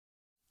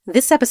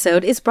This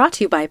episode is brought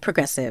to you by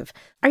Progressive.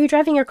 Are you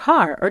driving your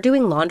car or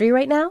doing laundry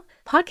right now?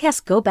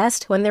 Podcasts go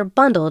best when they're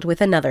bundled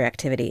with another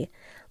activity.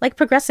 Like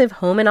Progressive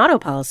home and auto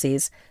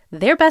policies,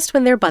 they're best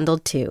when they're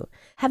bundled too.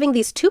 Having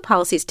these two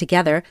policies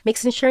together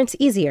makes insurance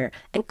easier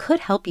and could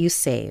help you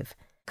save.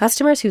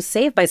 Customers who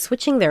save by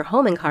switching their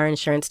home and car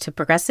insurance to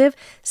Progressive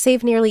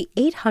save nearly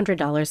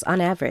 $800 on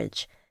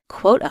average.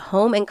 Quote a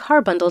home and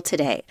car bundle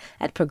today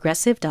at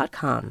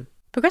Progressive.com.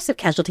 Progressive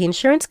Casualty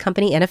Insurance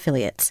Company and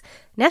Affiliates.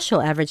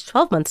 National average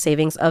 12-month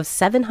savings of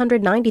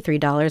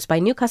 $793 by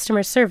new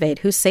customers surveyed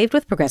who saved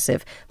with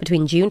Progressive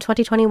between June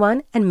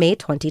 2021 and May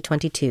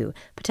 2022.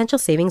 Potential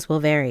savings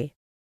will vary.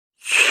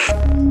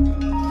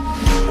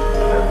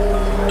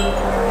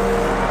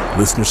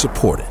 Listener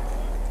supported.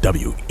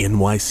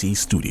 WNYC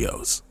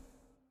Studios.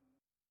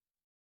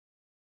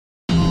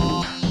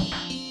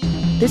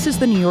 This is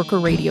the New Yorker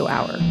Radio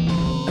Hour,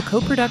 a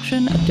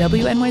co-production of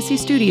WNYC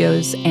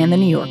Studios and The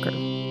New Yorker.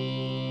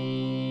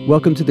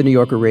 Welcome to the New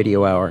Yorker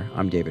Radio Hour.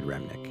 I'm David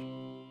Remnick.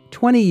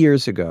 20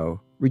 years ago,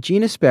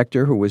 Regina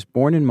Spektor, who was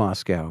born in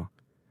Moscow,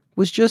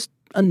 was just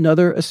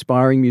another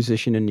aspiring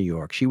musician in New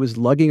York. She was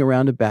lugging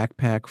around a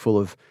backpack full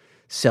of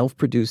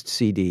self-produced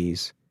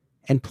CDs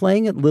and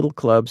playing at little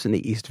clubs in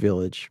the East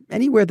Village,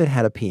 anywhere that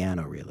had a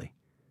piano, really.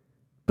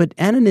 But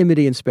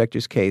anonymity in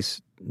Spektor's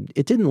case,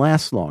 it didn't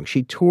last long.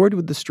 She toured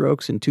with the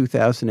Strokes in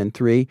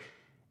 2003,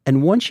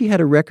 and once she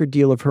had a record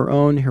deal of her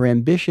own, her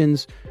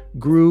ambitions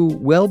grew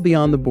well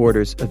beyond the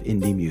borders of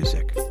indie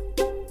music.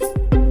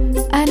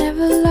 I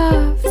never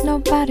loved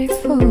nobody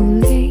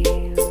fully.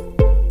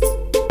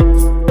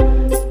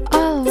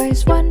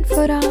 Always 1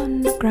 foot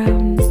on the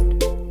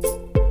ground.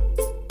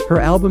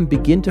 Her album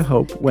Begin to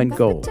Hope went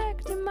gold,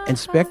 and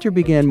Spektor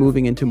began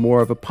moving into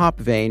more of a pop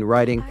vein,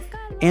 writing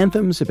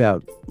anthems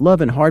about love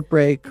and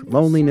heartbreak,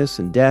 loneliness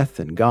and death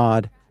and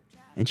God.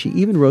 And she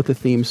even wrote the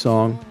theme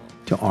song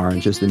to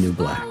Orange is the New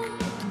Black.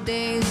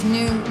 Today is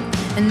new,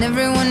 and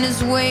everyone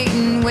is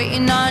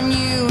waiting on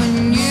you,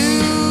 and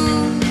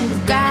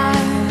you've got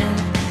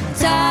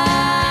time.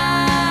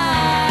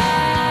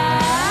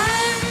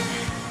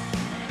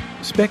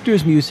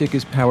 Spektor's music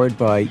is powered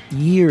by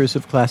years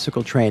of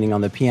classical training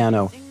on the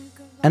piano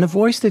and a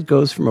voice that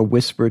goes from a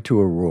whisper to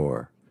a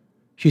roar.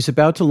 She's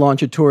about to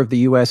launch a tour of the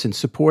U.S. in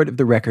support of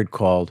the record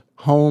called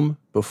Home,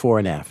 Before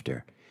and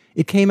After.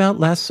 It came out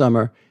last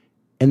summer,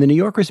 and the New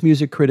Yorker's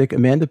music critic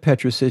Amanda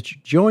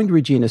Petrusich joined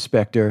Regina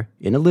Spektor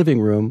in a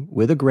living room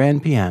with a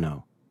grand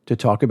piano to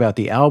talk about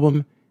the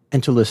album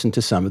and to listen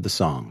to some of the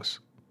songs.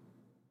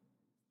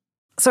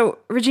 So,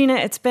 Regina,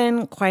 it's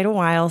been quite a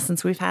while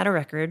since we've had a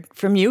record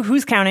from you.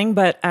 Who's counting?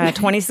 But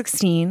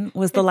 2016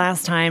 was the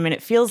last time, and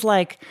it feels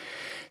like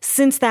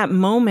since that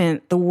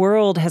moment, the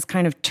world has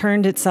kind of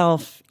turned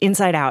itself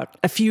inside out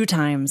a few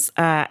times.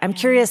 I'm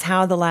curious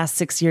how the last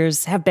 6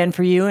 years have been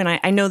for you. And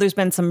I know there's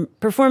been some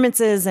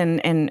performances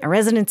and a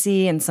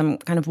residency and some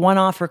kind of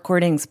one-off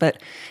recordings,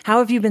 but how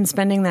have you been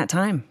spending that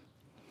time?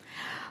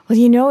 Well,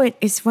 you know,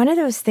 it's one of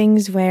those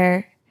things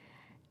where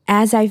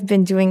as I've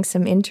been doing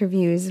some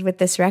interviews with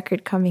this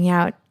record coming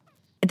out,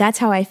 that's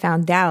how I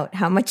found out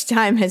how much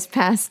time has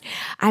passed.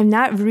 I'm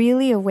not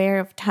really aware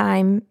of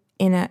time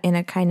in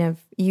a kind of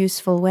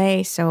useful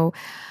way. So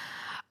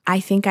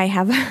I think I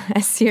have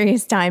a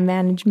serious time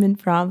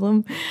management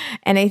problem.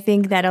 And I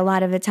think that a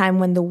lot of the time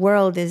when the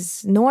world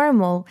is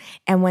normal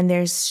and when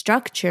there's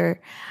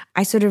structure,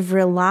 I sort of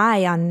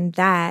rely on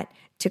that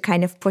to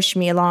kind of push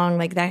me along,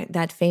 like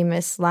that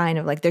famous line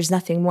of like, there's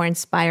nothing more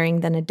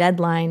inspiring than a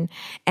deadline.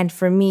 And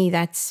for me,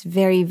 that's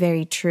very,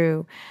 very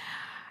true.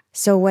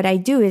 So what I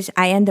do is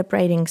I end up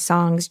writing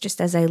songs just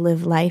as I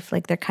live life,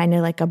 like they're kind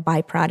of like a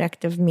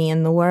byproduct of me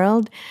in the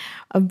world.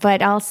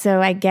 But also,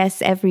 I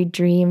guess every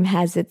dream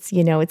has its,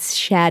 its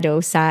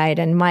shadow side.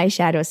 And my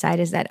shadow side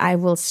is that I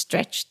will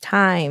stretch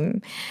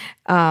time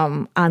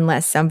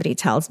unless somebody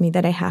tells me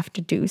that I have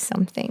to do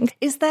something.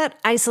 Is that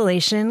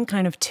isolation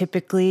kind of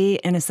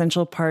typically an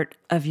essential part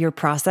of your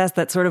process?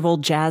 That sort of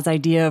old jazz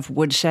idea of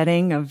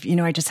woodshedding of,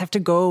 I just have to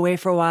go away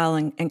for a while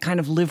and kind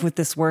of live with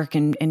this work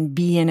and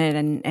be in it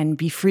and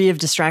be free of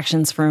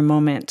distractions for a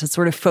moment to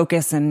sort of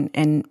focus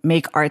and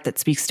make art that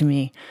speaks to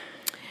me.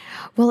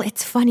 Well,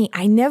 it's funny.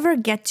 I never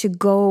get to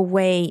go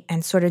away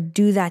and sort of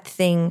do that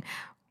thing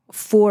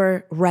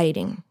for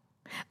writing.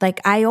 Like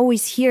I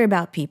always hear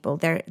about people.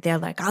 They're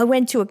like, I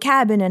went to a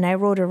cabin and I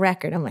wrote a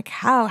record. I'm like,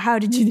 how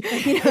did you?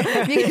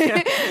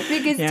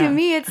 Because to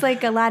me, it's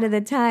like a lot of the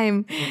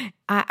time,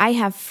 I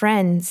have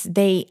friends.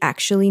 They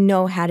actually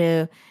know how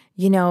to,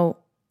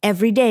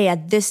 every day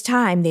at this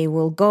time they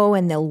will go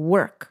and they'll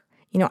work.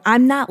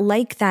 I'm not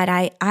like that.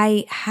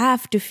 I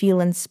have to feel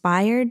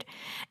inspired,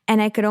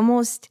 and I could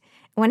almost.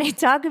 When I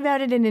talk about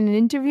it in an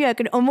interview, I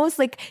could almost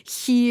like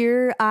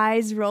hear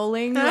eyes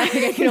rolling. Like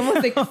I can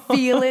almost like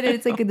feel it. And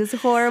it's like this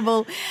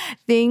horrible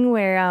thing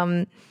where,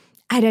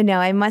 I don't know,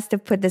 I must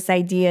have put this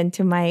idea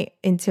into my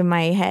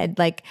head.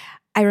 Like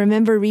I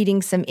remember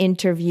reading some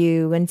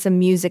interview and some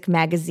music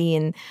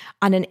magazine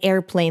on an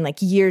airplane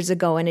like years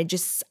ago. And it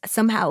just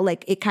somehow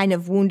like it kind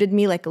of wounded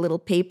me like a little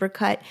paper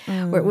cut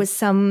where it was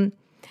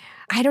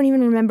I don't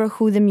even remember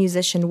who the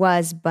musician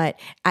was, but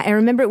I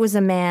remember it was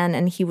a man,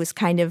 and he was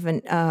kind of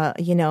an,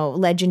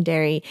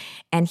 legendary.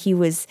 And he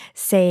was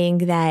saying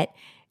that,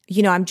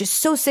 I'm just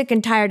so sick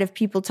and tired of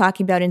people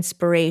talking about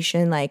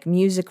inspiration. Like,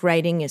 music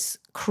writing is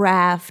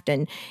craft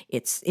and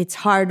it's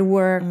hard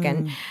work.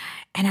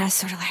 And I was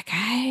sort of like,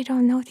 I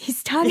don't know what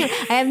he's talking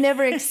about. I have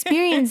never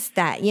experienced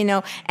that,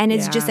 and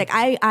it's just like,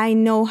 I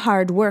know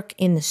hard work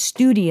in the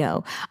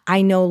studio.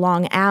 I know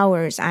long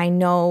hours. I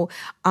know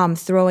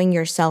throwing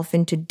yourself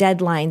into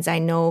deadlines. I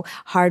know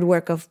hard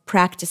work of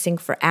practicing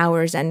for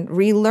hours and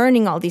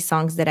relearning all these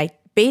songs that I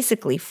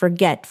basically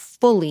forget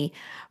fully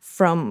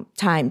from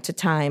time to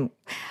time.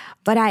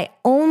 But I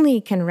only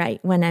can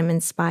write when I'm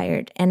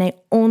inspired. And I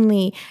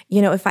only,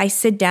 if I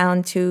sit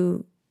down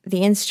to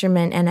the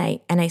instrument and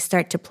I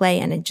start to play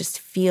and it just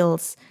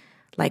feels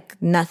like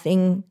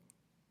nothing,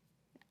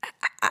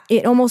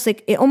 it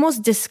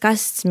almost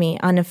disgusts me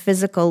on a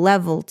physical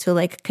level to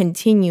like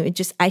continue.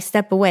 I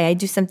step away, I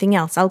do something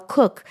else. I'll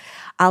cook,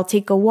 I'll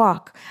take a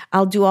walk,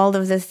 I'll do all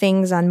of the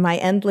things on my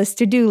endless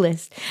to-do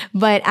list.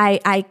 But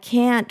I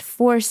can't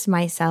force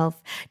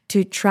myself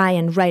to try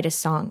and write a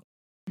song.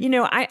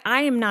 I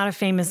am not a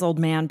famous old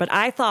man, but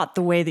I thought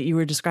the way that you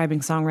were describing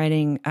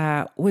songwriting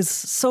was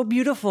so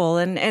beautiful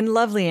and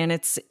lovely. And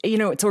it's,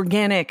 it's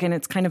organic and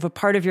it's kind of a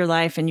part of your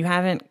life, and you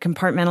haven't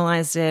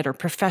compartmentalized it or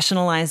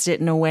professionalized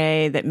it in a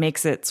way that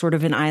makes it sort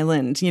of an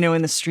island,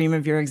 in the stream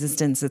of your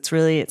existence.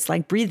 It's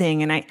like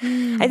breathing. And I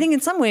think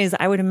in some ways,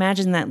 I would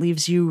imagine that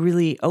leaves you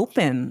really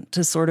open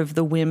to sort of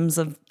the whims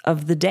of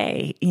the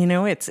day.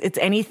 It's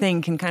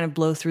anything can kind of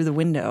blow through the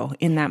window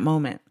in that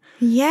moment.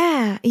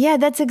 Yeah,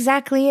 that's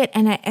exactly it.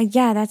 And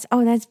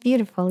that's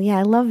beautiful. Yeah,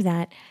 I love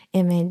that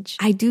image.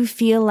 I do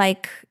feel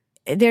like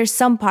there's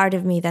some part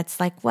of me that's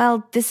like,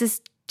 well, this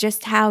is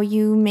just how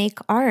you make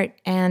art,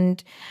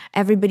 and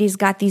everybody's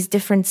got these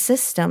different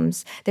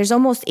systems. There's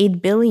almost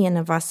 8 billion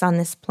of us on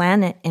this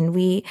planet, and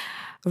we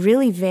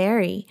really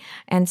vary.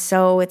 And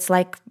so it's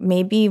like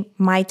maybe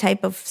my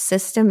type of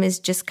system is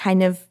just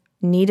kind of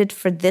needed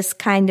for this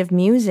kind of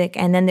music.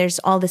 And then there's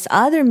all this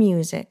other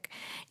music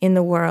in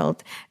the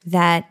world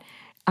that,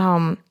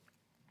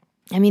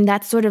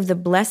 that's sort of the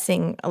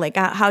blessing, like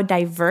how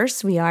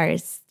diverse we are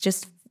is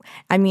just,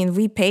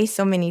 we pay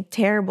so many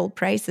terrible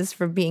prices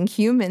for being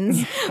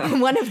humans.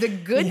 One of the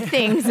good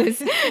things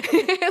is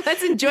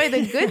let's enjoy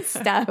the good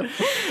stuff.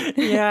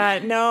 Yeah,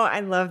 no, I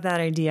love that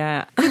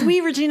idea.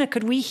 Regina,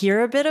 could we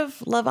hear a bit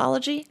of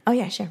Loveology? Oh,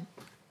 yeah, sure.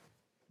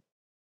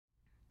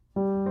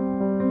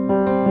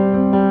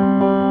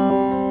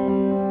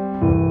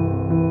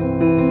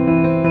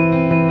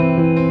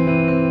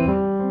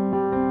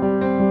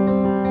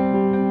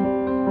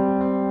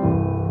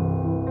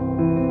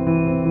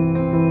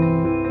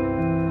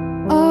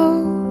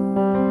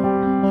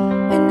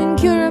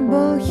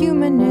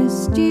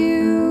 Humanist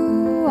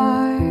you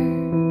are.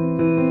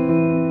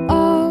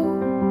 Oh,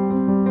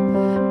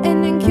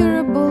 an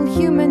incurable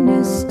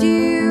humanist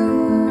you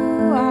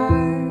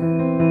are.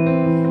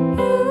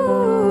 You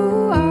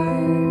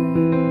are.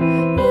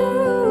 You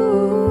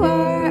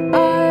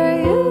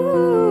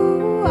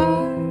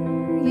are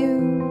you.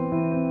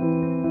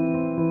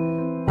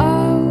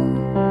 Oh,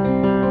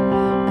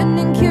 an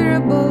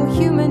incurable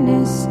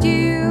humanist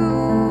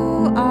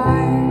you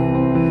are.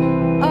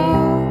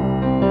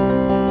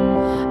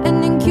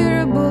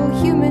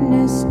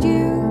 Humanist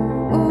you,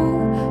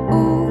 ooh,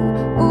 ooh,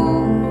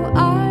 ooh,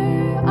 are,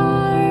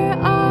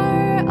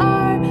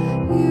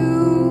 you,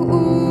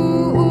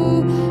 ooh,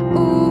 ooh,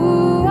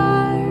 ooh,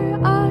 are.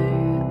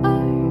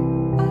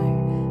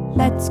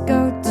 Let's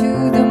go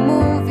to the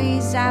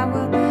movies, I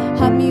will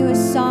hum you a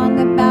song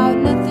about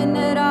nothing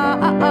at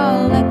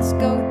all. Let's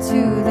go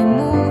to the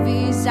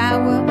movies, I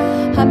will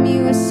hum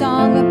you a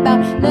song about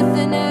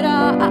nothing at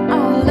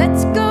all.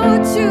 Let's go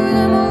to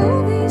the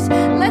movies,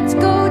 let's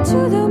go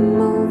to the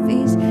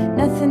movies.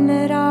 Nothing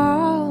at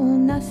all,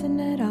 nothing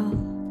at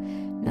all,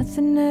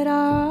 nothing at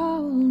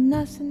all,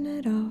 nothing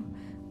at all.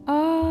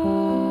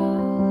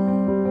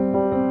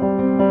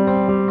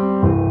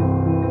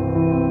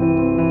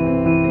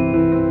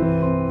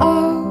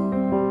 Oh,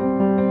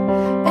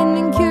 an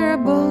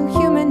incurable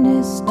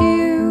humanist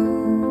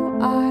you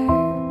are.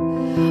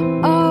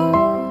 Oh,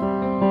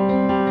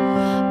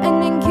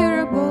 an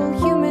incurable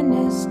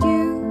humanist you.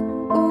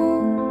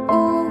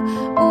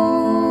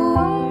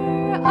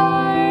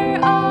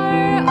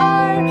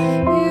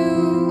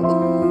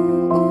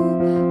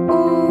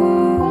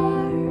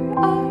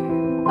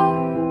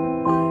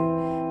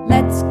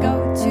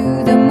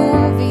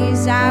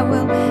 I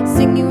will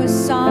sing you a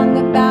song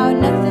about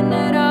nothing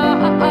at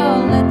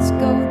all. Let's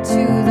go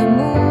to the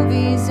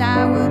movies.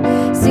 I will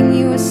sing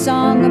you a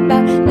song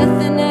about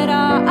nothing at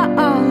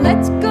all.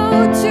 Let's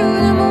go to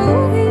the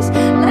movies.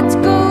 Let's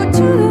go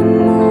to the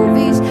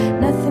movies.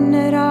 Nothing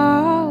at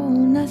all.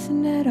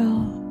 Nothing at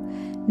all.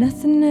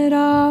 Nothing at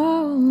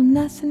all.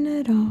 Nothing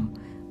at all.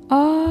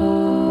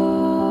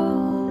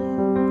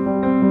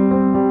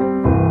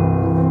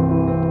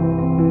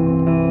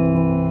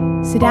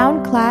 Sit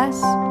down, class.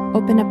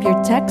 Open up your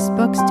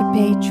textbooks to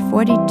page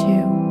 42.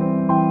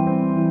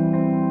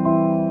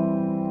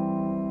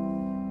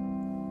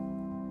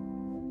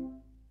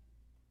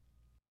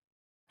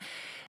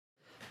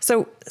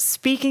 So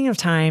speaking of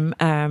time,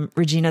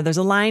 Regina, there's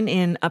a line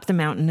in Up the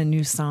Mountain, a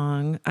new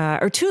song,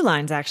 or two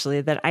lines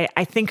actually, that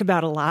I think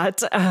about a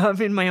lot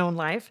in my own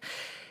life.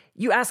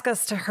 You ask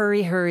us to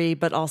hurry, hurry,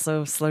 but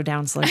also slow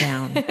down, slow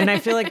down. And I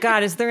feel like,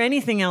 God, is there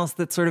anything else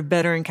that sort of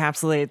better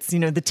encapsulates,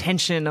 the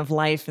tension of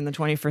life in the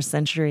 21st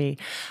century?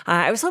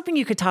 I was hoping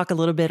you could talk a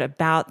little bit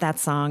about that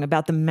song,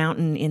 about the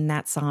mountain in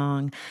that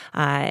song,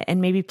 and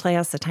maybe play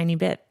us a tiny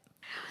bit.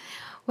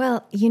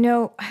 Well,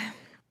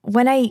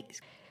 when I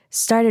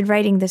started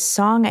writing this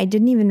song, I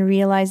didn't even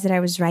realize that I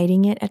was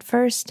writing it at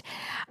first.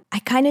 I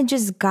kind of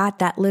just got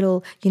that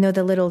little,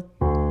 the little,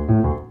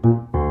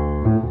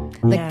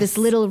 like this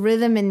little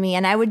rhythm in me.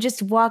 And I would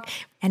just walk,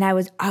 and I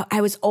was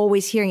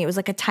always hearing it. It was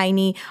like a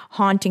tiny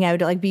haunting. I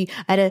would like be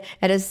at a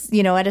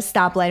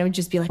stoplight. I would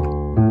just be like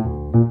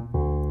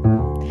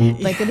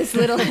this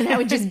little, and I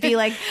would just be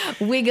like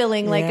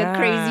wiggling like a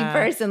crazy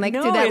person, to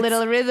that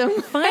little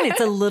rhythm. Fine. It's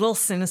a little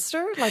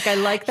sinister. I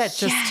like that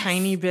just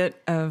tiny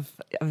bit of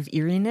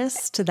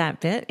eeriness to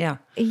that bit. Yeah.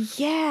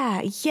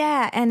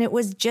 Yeah. And it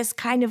was just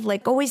kind of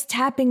like always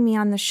tapping me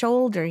on the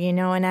shoulder,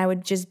 and I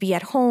would just be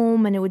at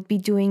home and it would be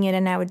doing it,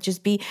 and I would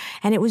just be,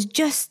 and it was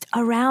just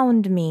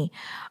around me.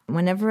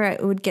 Whenever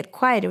it would get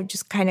quiet, it would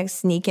just kind of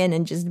sneak in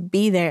and just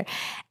be there.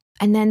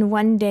 And then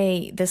one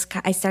day,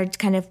 I started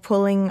kind of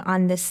pulling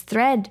on this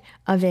thread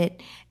of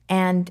it,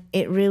 and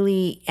it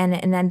really, and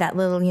then that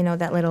little,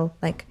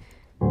 like,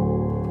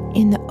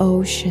 in the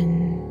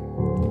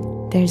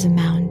ocean, there's a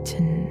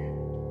mountain.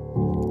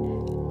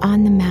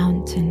 On the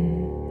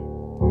mountain,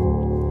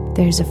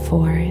 there's a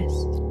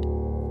forest.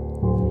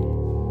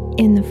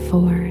 In the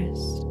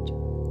forest,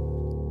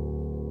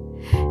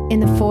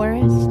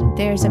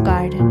 there's a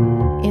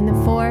garden. In the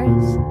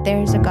forest,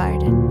 there's a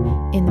garden.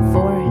 In the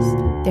forest,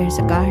 there's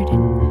a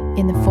garden.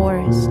 In the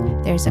forest,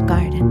 there's a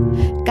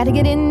garden. Gotta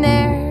get in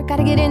there,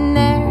 gotta get in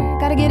there,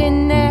 gotta get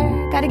in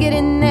there, gotta get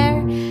in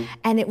there.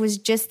 And it was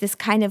just this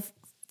kind of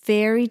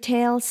fairy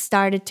tale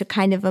started to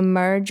kind of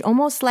emerge,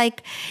 almost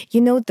like,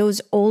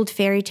 those old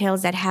fairy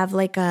tales that have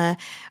like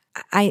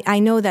I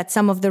know that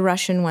some of the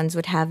Russian ones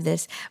would have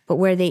this, but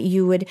where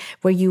you would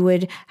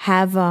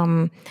have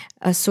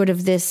a sort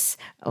of this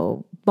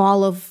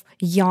ball of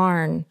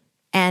yarn,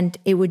 and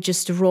it would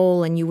just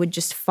roll, and you would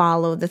just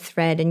follow the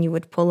thread, and you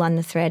would pull on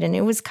the thread, and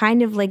it was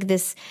kind of like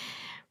this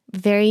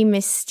very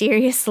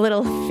mysterious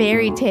little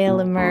fairy tale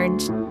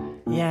emerged.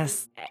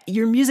 Yes.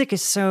 Your music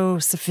is so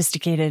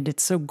sophisticated.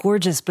 It's so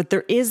gorgeous, but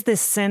there is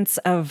this sense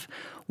of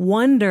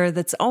wonder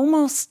that's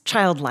almost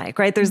childlike,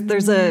 right?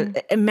 There's a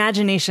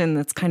imagination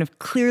that's kind of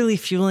clearly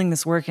fueling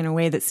this work in a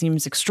way that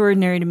seems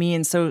extraordinary to me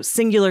and so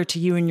singular to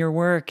you and your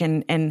work.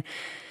 And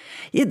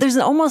there's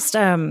almost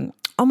kind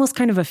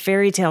of a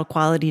fairy tale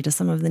quality to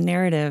some of the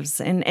narratives.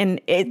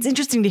 And it's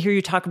interesting to hear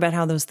you talk about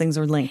how those things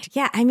are linked.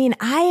 Yeah, I mean,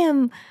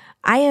 I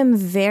am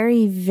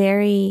very,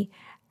 very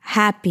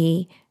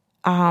happy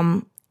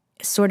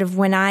sort of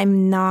when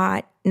I'm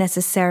not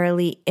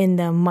necessarily in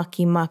the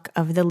mucky muck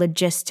of the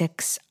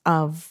logistics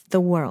of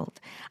the world.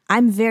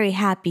 I'm very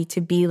happy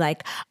to be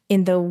like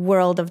in the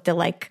world of the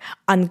like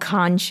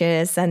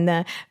unconscious and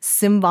the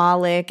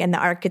symbolic and the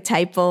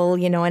archetypal,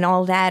 and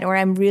all that. Or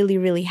I'm really,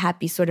 really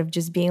happy sort of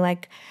just being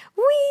like,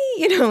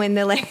 wee, in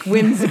the like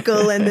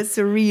whimsical and the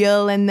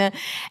surreal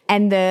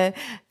and the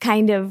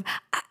kind of,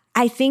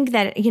 I think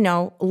that,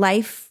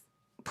 life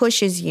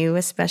pushes you,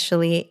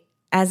 especially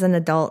as an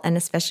adult, and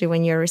especially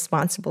when you're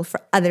responsible for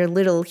other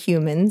little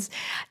humans,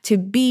 to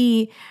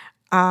be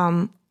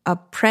a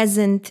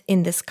present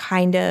in this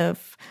kind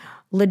of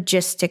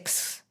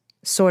logistics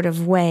sort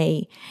of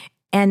way.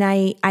 And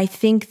I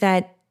think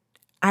that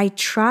I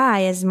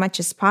try as much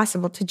as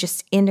possible to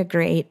just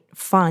integrate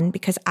fun,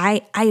 because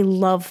I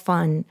love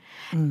fun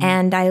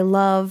and I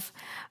love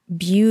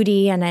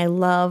beauty and I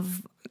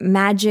love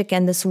magic,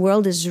 and this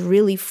world is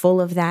really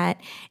full of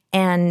that.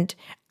 And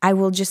I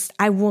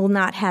will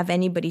not have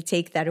anybody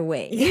take that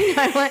away.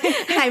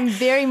 I'm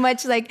very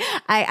much like,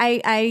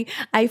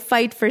 I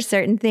fight for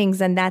certain things,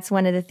 and that's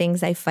one of the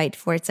things I fight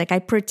for. It's like I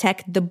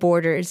protect the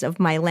borders of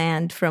my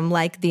land from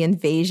like the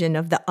invasion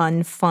of the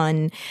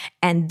unfun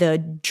and the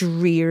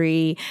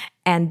dreary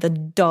and the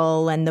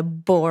dull and the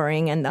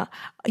boring and the,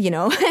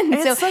 and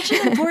it's such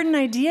an important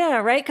idea,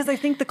 right? Because I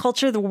think the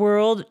culture of the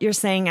world, you're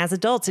saying as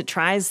adults, it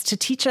tries to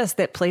teach us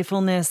that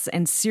playfulness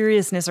and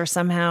seriousness are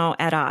somehow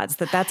at odds,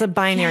 that's a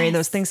binary. Yes.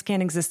 Those things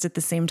can't exist at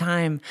the same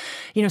time.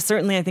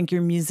 Certainly I think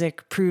your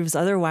music proves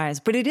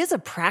otherwise, but it is a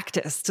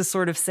practice to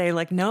sort of say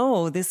like,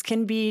 no, this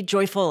can be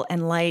joyful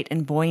and light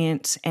and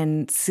buoyant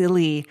and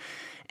silly,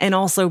 and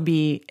also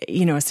be,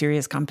 a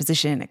serious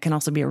composition. It can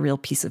also be a real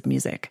piece of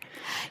music.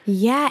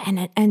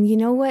 Yeah, and you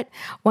know what?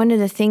 One of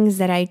the things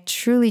that I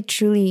truly,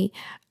 truly,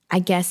 I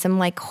guess I'm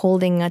like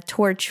holding a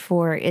torch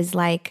for is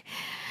like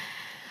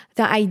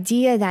the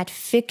idea that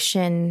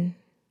fiction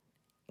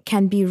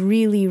can be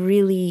really,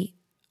 really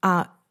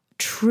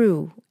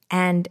true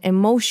and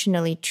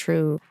emotionally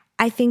true.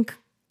 I think,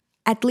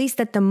 at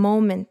least at the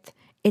moment,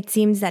 it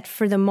seems that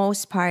for the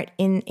most part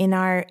in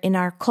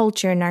our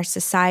culture, in our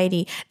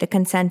society, the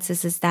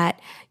consensus is that,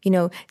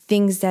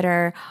 things that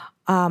are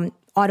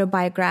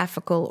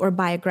autobiographical or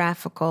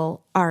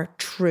biographical are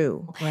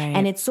true. Right.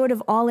 And it's sort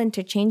of all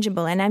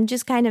interchangeable. And I'm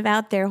just kind of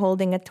out there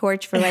holding a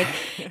torch for like,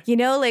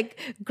 like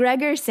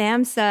Gregor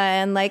Samsa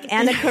and like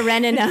Anna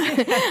Karenina.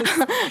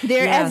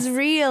 They're as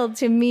real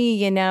to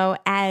me,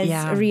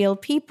 as real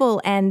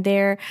people, and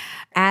they're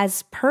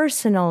as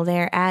personal,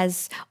 they're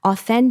as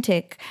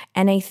authentic.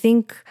 And I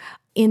think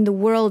in the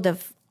world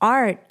of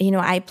art,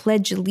 I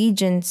pledge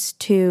allegiance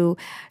to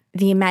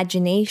the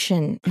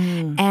imagination.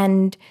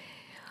 And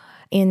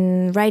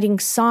in writing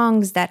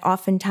songs that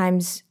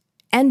oftentimes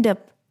end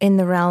up in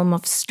the realm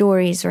of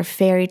stories or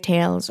fairy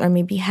tales, or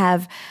maybe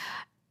have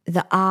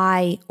the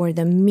I or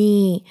the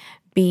me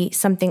be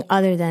something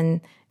other than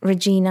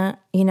Regina,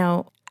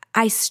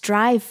 I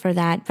strive for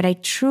that, but I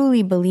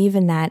truly believe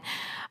in that.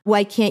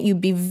 Why can't you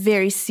be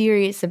very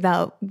serious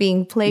about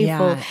being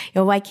playful?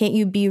 Yeah. Why can't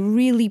you be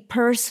really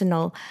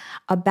personal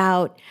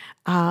about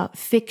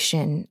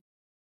fiction?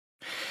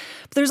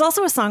 There's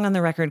also a song on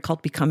the record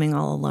called Becoming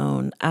All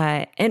Alone.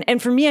 And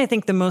for me, I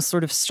think the most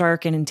sort of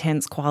stark and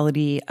intense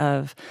quality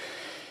of,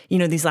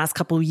 these last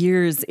couple of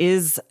years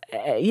is,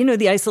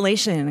 the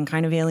isolation and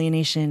kind of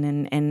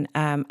alienation. And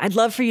I'd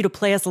love for you to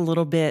play us a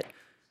little bit.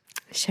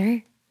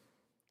 Sure.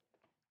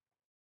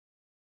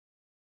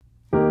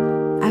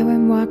 I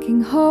went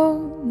walking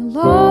home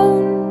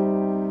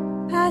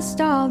alone, past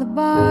all the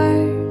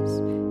bars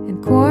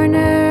and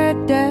corner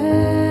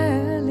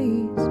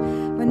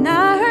delis, when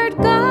I heard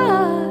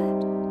God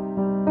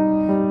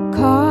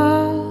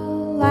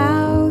call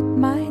out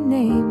my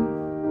name.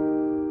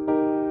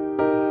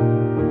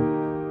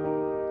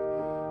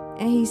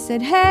 And he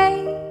said,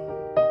 hey,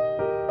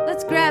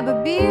 let's grab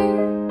a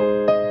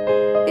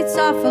beer. It's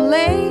awful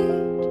late.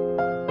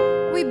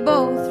 We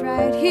both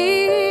right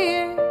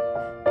here.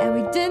 And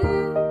we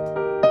didn't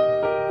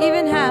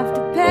even have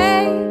to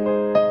pay,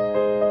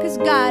 'cause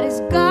God is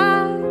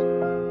God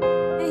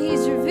and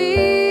he's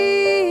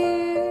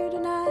revered.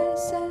 And I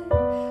said,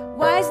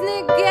 why doesn't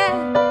it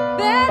get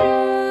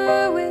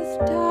better with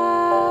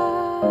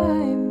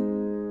time?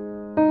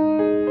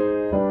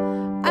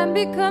 I'm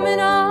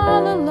becoming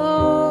all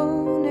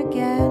alone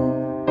again.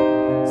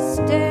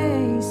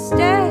 Stay,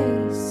 stay,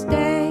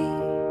 stay.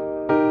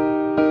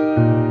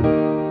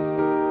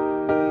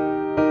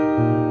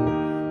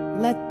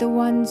 Let the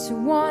ones who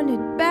want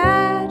it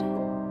bad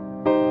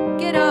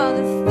get all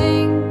the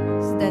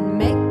things that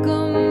make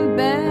them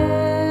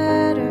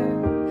better.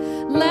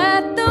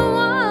 Let the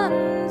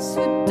ones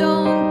who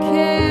don't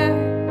care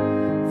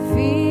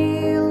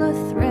feel a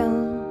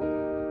thrill.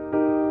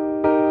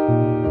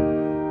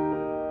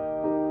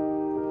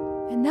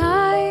 And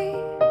I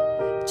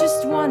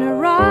just want to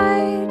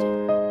ride,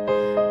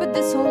 but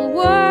this whole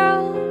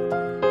world,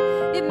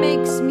 it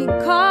makes me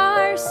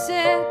car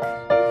sick.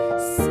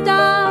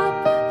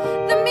 Stop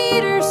the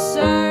meter,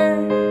 sir.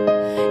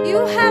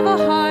 You have a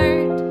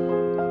heart.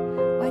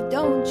 Why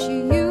don't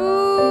you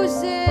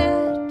use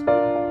it?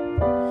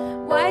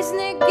 Why doesn't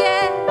it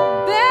get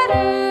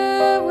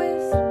better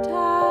with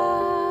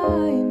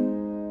time?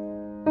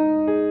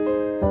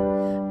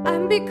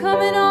 I'm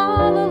becoming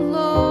all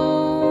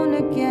alone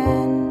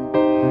again.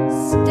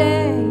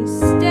 Stay,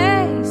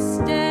 stay,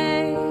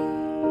 stay.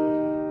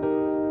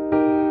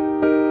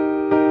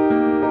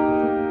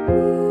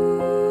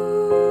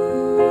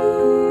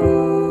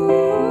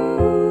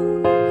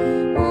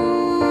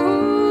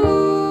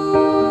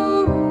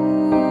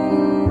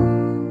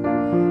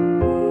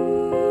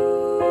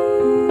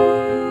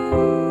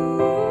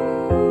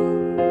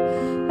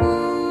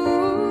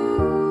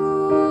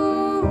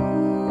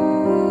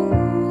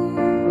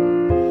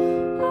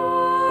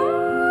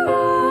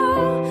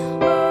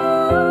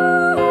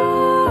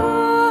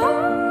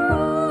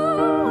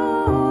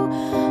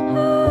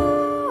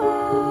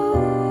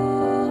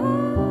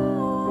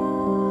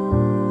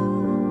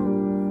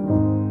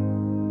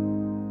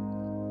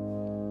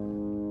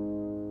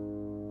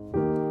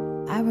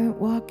 I went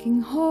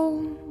walking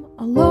home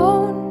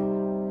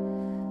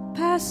alone,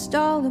 past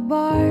all the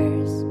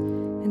bars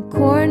and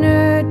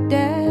corner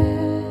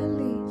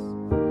delis,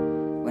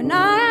 when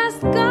I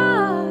asked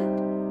God,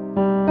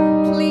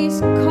 please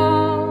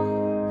call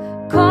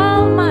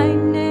my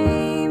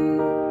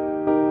name.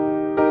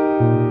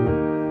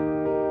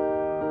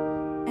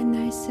 And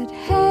I said,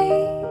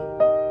 hey,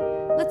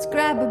 let's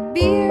grab a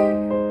beer.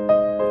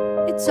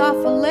 It's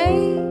awful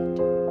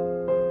late.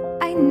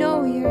 I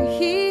know you're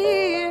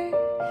here.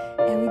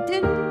 And we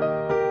didn't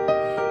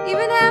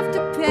even have to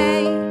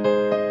pay,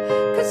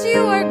 'cause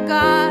you are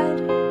God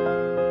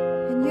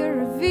and you're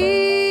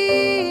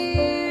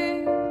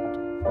revered.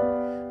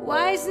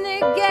 Why doesn't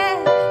it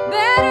get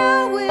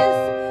better with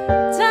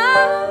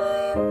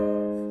time?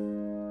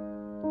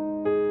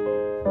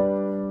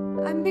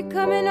 I'm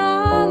becoming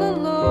all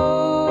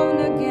alone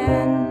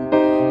again.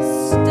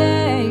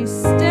 Stay,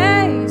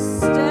 stay,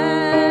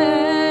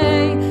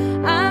 stay.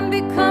 I'm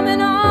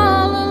becoming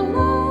all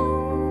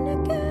alone again.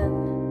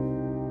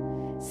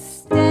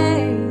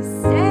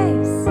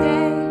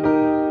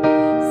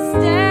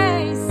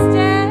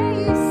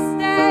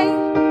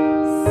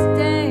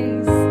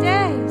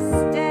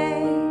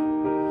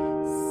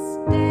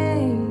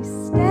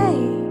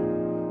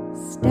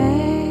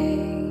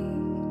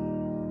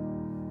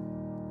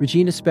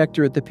 Regina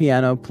Spektor at the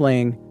piano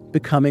playing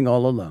Becoming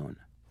All Alone.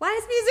 Why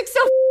is music so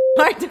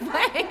hard to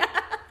play?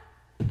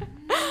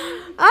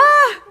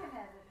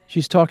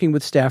 She's talking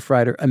with staff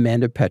writer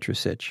Amanda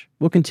Petrusich.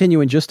 We'll continue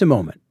in just a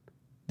moment.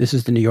 This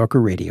is the New Yorker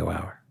Radio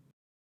Hour.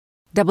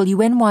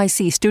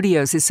 WNYC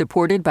Studios is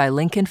supported by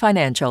Lincoln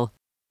Financial.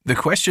 The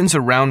questions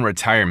around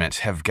retirement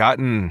have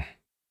gotten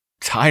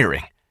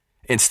tiring.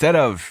 Instead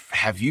of,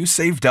 have you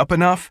saved up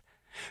enough?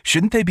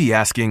 Shouldn't they be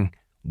asking,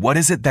 what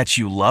is it that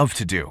you love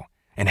to do?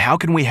 And how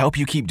can we help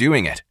you keep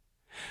doing it?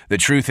 The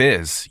truth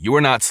is, you're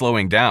not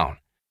slowing down.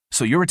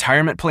 So your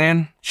retirement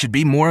plan should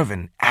be more of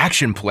an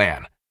action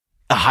plan,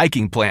 a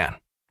hiking plan,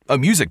 a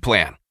music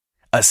plan,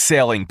 a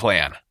sailing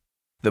plan.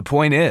 The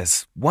point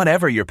is,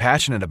 whatever you're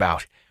passionate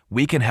about,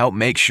 we can help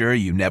make sure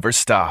you never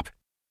stop.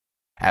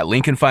 At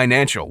Lincoln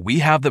Financial, we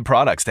have the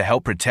products to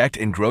help protect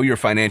and grow your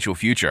financial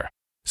future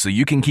so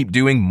you can keep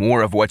doing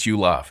more of what you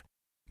love.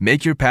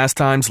 Make your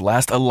pastimes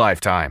last a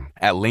lifetime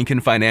at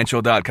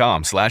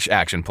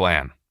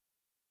lincolnfinancial.com/action-plan.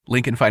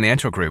 Lincoln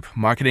Financial Group,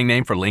 marketing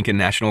name for Lincoln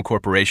National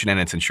Corporation and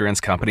its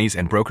insurance companies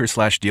and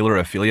broker/dealer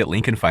affiliate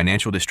Lincoln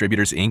Financial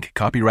Distributors, Inc.,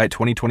 copyright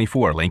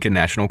 2024, Lincoln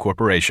National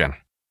Corporation.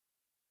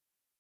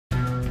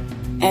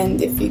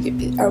 And if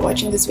you are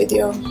watching this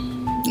video,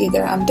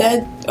 either I'm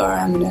dead or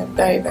I'm in a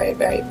very, very,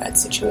 very bad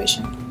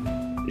situation.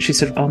 She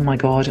said, oh my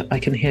God, I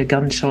can hear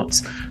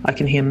gunshots. I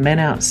can hear men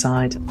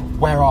outside.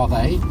 Where are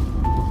they?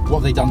 What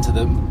have they done to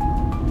them?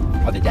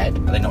 Are they dead?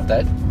 Are they not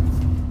dead?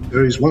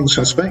 There is one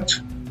suspect,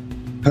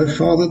 her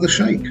father, the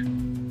Sheikh.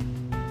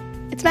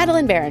 It's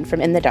Madeline Barron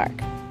from In the Dark.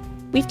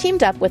 We've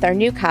teamed up with our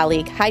new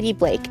colleague Heidi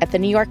Blake at The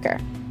New Yorker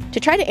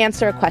to try to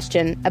answer a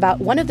question about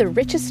one of the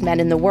richest men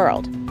in the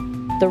world,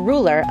 the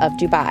ruler of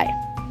Dubai.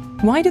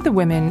 Why do the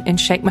women in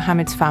Sheikh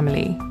Mohammed's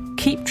family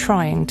keep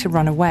trying to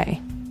run away?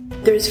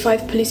 There's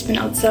 5 policemen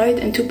outside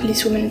and 2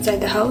 policewomen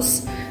inside the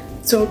house.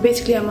 So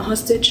basically I'm a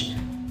hostage.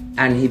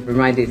 And he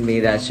reminded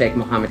me that Sheikh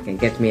Mohammed can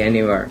get me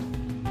anywhere.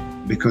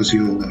 Because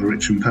you're a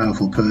rich and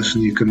powerful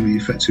person, you can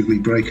effectively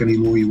break any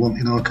law you want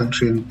in our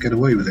country and get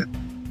away with it.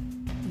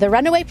 The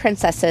Runaway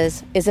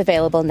Princesses is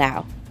available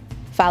now.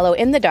 Follow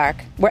In the Dark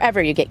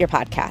wherever you get your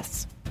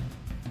podcasts.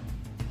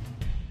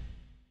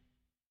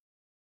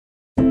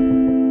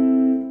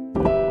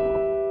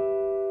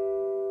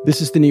 This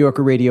is the New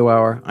Yorker Radio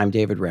Hour. I'm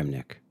David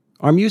Remnick.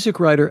 Our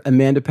music writer,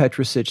 Amanda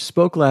Petrusich,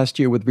 spoke last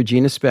year with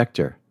Regina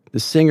Spektor, the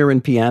singer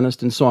and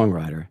pianist and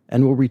songwriter,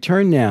 and will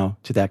return now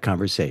to that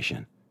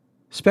conversation.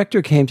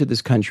 Spektor came to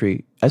this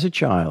country as a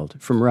child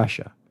from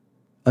Russia.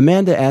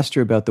 Amanda asked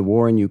her about the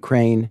war in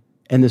Ukraine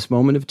and this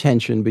moment of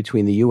tension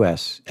between the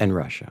U.S. and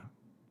Russia.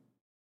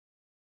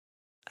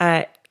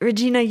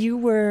 Regina, you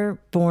were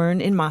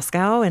born in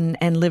Moscow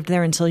and lived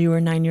there until you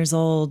were 9 years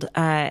old.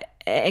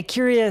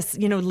 Curious,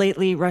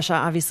 lately Russia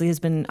obviously has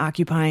been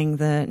occupying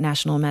the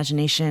national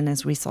imagination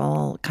as we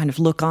all kind of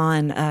look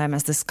on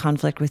as this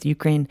conflict with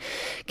Ukraine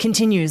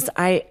continues.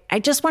 I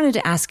just wanted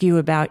to ask you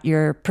about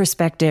your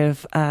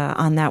perspective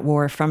on that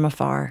war from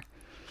afar.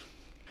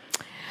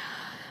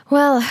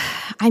 Well,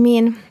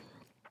 I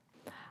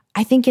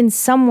think in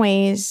some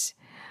ways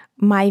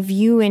my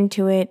view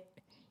into it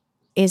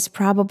is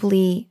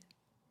probably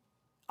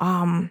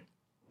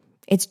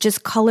it's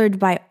just colored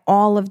by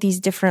all of these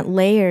different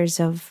layers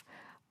of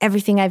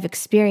everything I've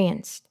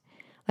experienced.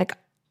 Like,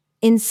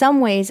 in some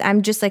ways,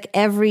 I'm just like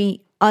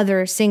every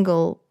other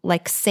single,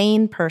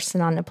 sane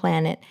person on the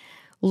planet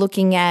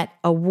looking at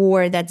a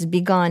war that's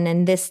begun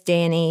in this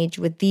day and age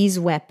with these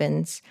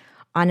weapons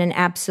on an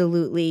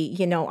absolutely,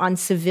 on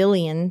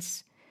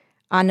civilians,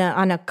 on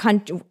a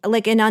country,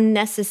 like an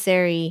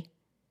unnecessary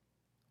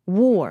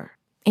war.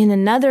 In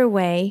another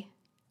way,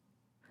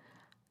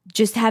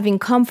 just having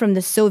come from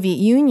the Soviet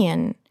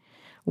Union,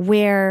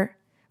 where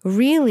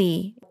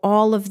really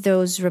all of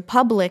those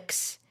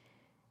republics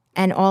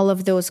and all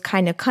of those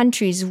kind of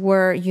countries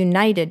were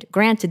united.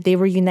 Granted, they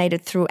were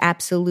united through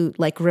absolute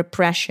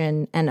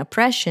repression and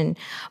oppression.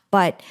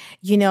 But,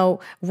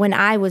 when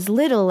I was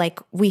little,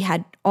 we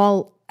had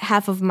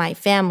half of my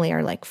family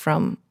are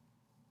from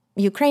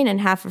Ukraine and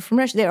half are from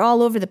Russia. They're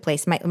all over the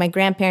place. My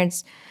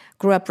grandparents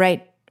grew up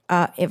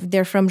if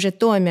they're from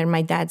Zhytomyr,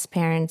 my dad's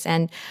parents,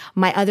 and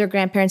my other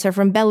grandparents are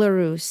from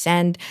Belarus,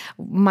 and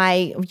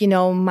my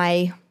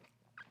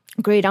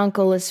great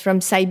uncle is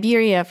from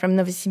Siberia, from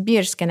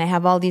Novosibirsk, and I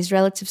have all these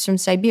relatives from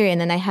Siberia, and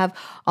then I have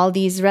all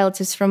these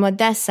relatives from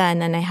Odessa,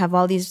 and then I have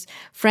all these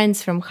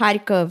friends from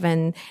Kharkov,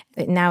 and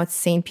now it's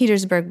St.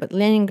 Petersburg, but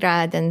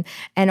Leningrad, and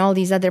all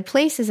these other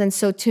places. And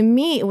so to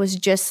me, it was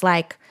just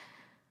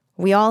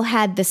we all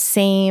had the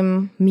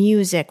same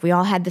music. We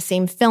all had the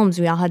same films.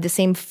 We all had the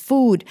same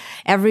food.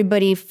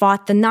 Everybody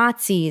fought the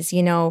Nazis,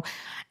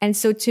 And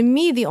so to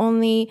me, the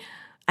only,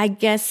 I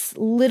guess,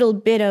 little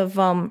bit of,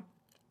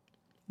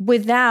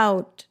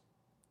 without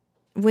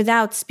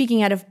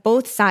speaking out of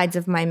both sides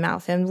of my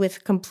mouth and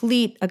with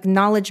complete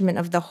acknowledgement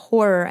of the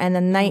horror and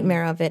the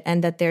nightmare of it,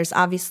 and that there's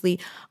obviously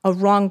a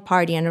wrong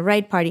party and a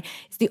right party,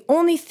 is the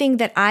only thing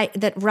that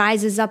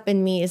rises up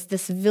in me is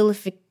this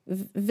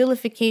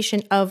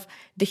vilification of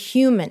the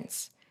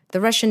humans,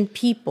 the Russian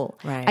people.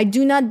 Right. I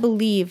do not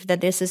believe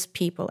that this is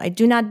people. I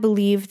don't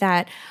believe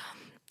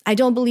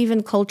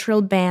in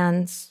cultural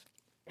bans.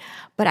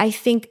 But I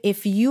think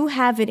if you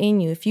have it in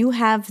you, if you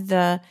have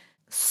the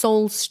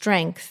soul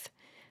strength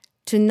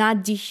to not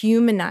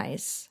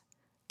dehumanize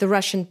the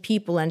Russian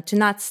people and to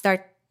not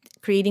start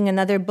creating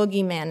another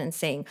boogeyman and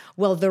saying,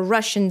 well, the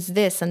Russians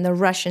this and the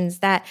Russians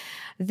that,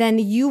 then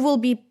you will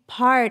be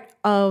part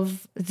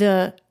of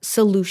the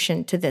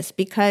solution to this.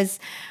 Because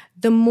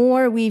the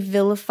more we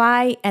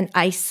vilify and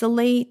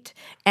isolate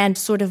and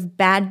sort of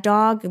bad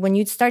dog, when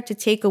you start to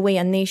take away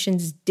a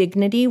nation's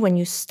dignity, when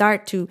you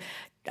start to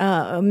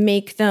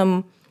make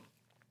them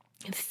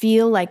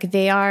feel like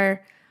they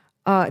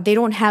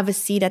don't have a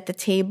seat at the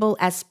table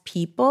as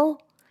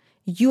people,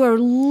 you are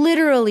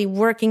literally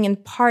working in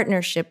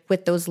partnership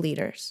with those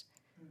leaders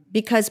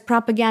because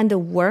propaganda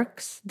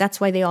works. That's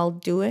why they all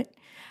do it.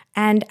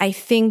 And I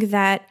think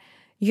that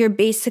you're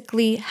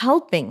basically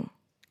helping.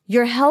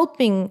 You're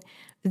helping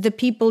the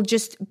people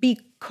just be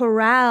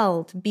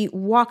corralled, be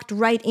walked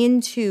right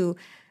into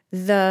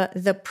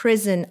the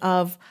prison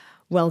of,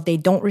 well, they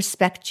don't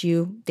respect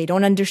you. They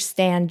don't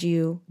understand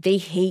you. They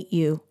hate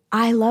you.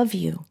 I love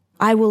you.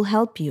 I will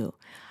help you.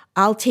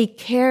 I'll take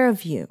care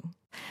of you.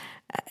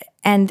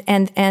 And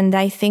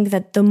I think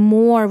that the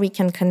more we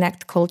can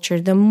connect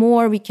culture, the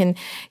more we can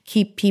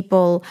keep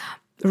people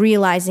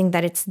realizing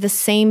that it's the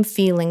same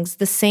feelings,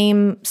 the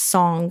same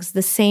songs,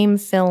 the same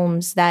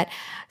films, that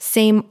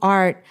same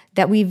art,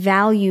 that we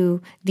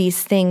value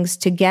these things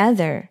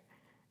together,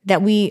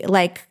 that we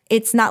like,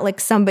 it's not like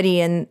somebody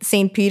in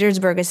St.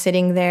 Petersburg is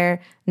sitting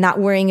there not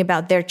worrying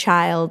about their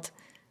child,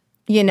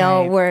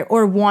 right,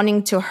 or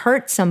wanting to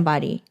hurt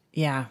somebody.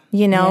 Yeah.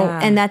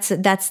 And that's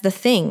the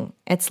thing.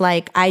 It's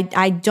like,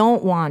 I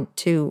don't want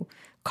to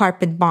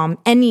carpet bomb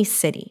any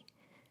city.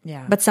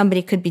 Yeah. But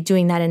somebody could be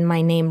doing that in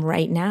my name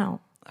right now.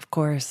 Of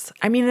course.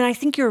 I mean, and I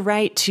think you're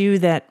right too,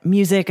 that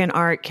music and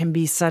art can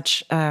be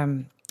such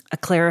a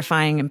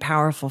clarifying and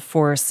powerful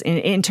force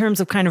in terms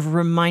of kind of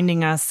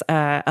reminding us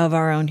of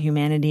our own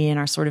humanity and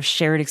our sort of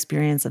shared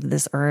experience of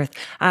this earth.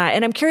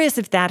 And I'm curious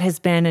if that has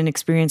been an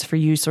experience for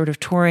you, sort of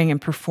touring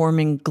and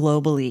performing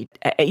globally.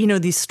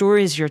 These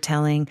stories you're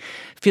telling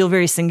feel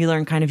very singular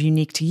and kind of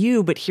unique to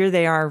you, but here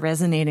they are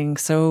resonating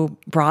so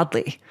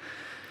broadly.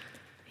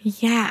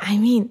 Yeah, I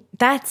mean,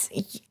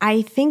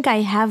 I think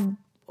I have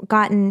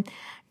gotten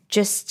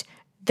just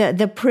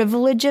the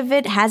privilege of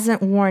it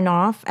hasn't worn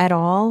off at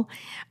all.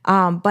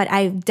 But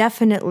I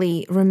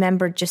definitely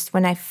remember just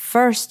when I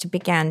first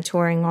began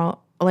touring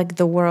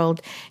the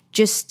world,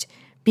 just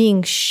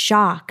being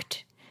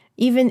shocked,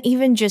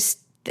 even just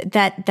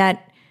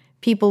that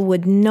people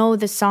would know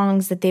the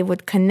songs, that they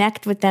would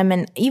connect with them,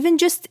 and even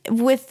just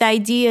with the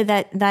idea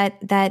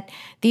that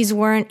these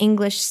weren't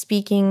English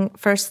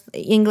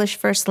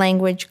first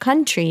language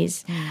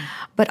countries,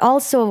 but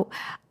also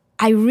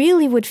I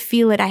really would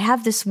feel it. I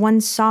have this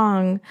one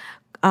song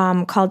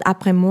called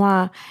Après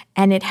Moi,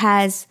 and it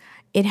has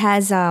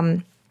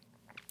a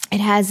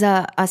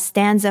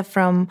stanza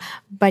from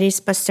Boris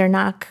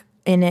Pasternak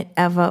in it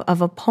of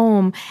a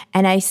poem,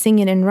 and I sing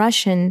it in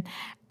Russian,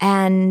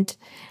 and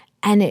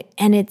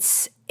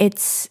it's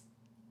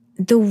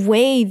the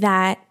way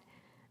that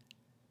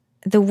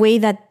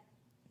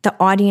the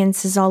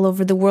audiences all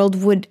over the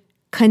world would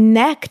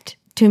connect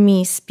to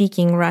me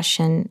speaking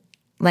Russian,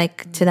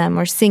 like to them,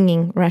 or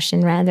singing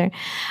Russian rather.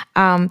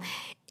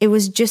 It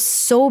was just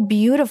so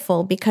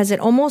beautiful because it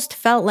almost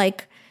felt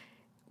like,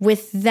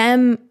 with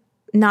them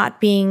not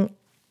being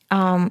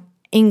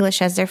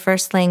English as their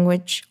first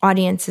language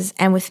audiences,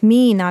 and with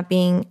me not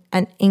being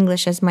an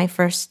English as my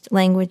first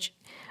language,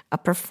 a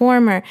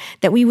performer,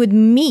 that we would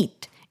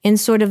meet in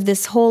sort of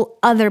this whole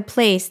other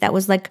place that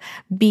was like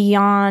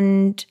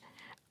beyond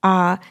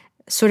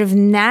sort of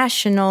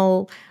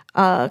national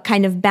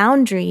kind of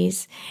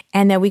boundaries,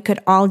 and that we could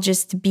all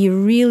just be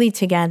really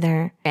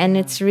together. And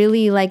it's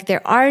really like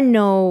there are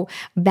no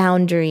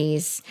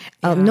boundaries,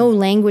 no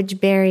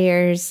language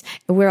barriers.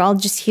 We're all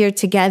just here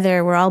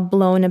together. We're all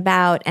blown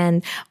about.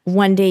 And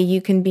one day you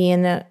can be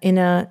in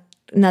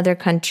another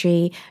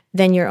country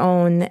than your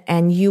own,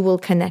 and you will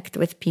connect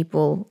with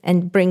people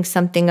and bring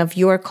something of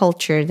your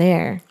culture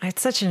there.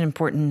 It's such an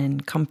important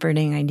and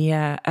comforting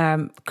idea.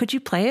 Could you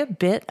play a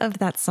bit of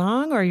that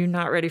song, or are you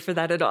not ready for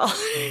that at all?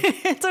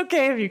 It's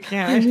okay if you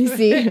can't. Let me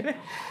see.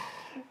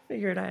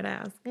 Figured I'd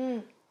ask.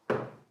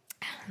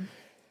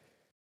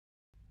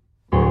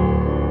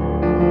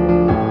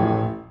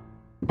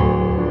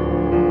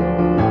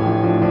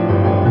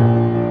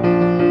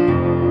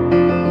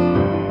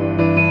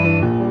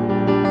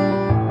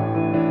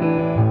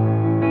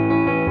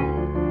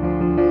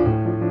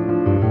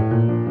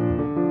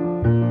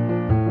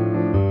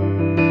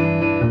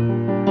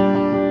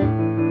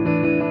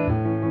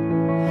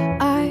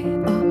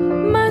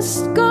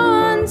 Must go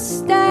on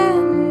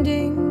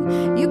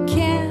standing. You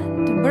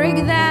can't break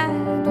that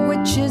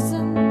which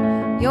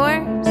isn't your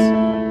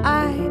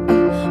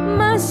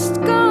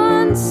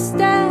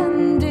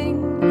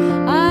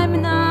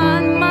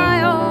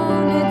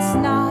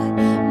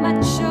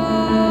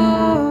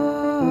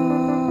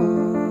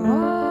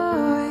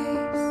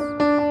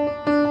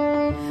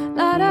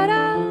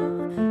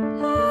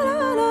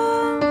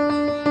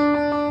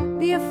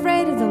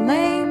the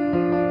lame,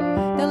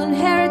 they'll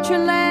inherit your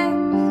legs.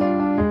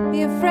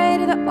 Be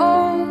afraid of the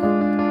old,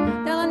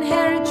 they'll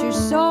inherit your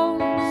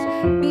souls.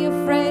 Be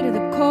afraid of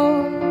the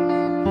cold,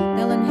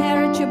 they'll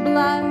inherit your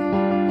blood.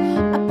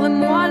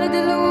 Après-moi le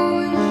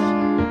deluge,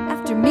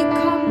 after me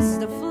comes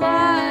the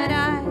flood.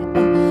 I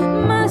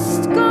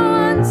must go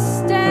on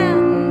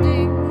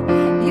standing.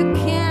 You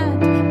can't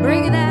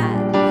break that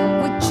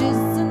which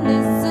isn't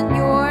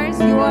yours.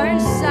 I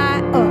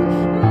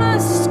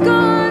must go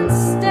on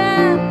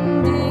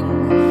standing.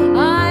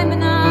 I'm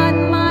not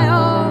my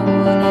own,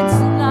 it's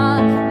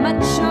not my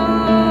choice.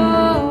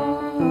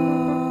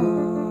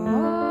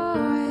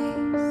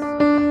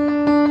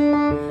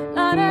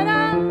 La da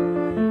da,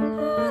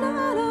 la da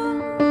da.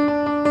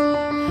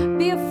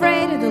 Be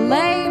afraid of the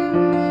lame,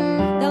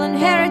 they'll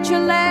inherit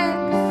your legs.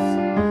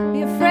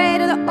 Be afraid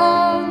of the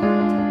old,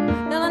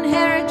 they'll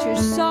inherit your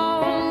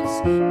souls.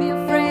 Be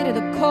afraid of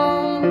the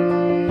cold,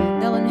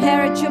 they'll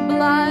inherit your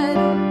blood.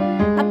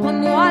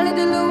 Après-moi le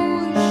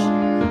deluge,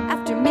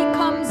 after me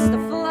comes the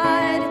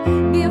flood.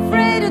 Be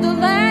afraid of the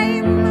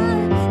lame,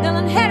 they'll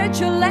inherit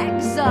your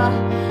legs.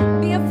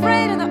 Be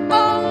afraid of the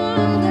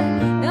old,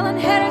 they'll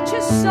inherit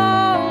your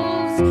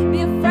souls.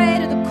 Be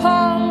afraid of the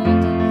cold,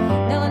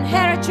 they'll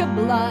inherit your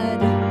blood.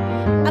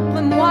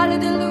 Après-moi le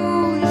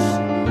deluge,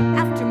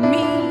 after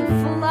me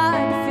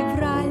flood.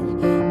 Февраль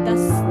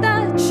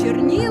достать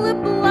чернила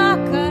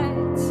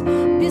плакать,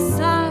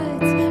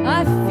 писать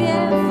о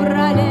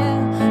феврале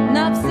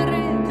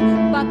навзрыд,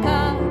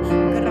 пока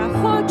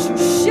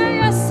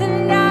грохочущая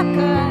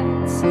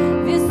слякоть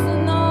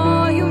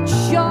весною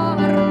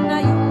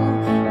черною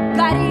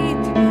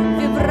горит.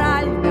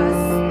 Февраль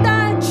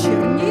достать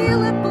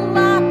чернила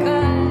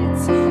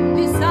плакать,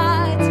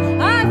 писать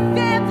о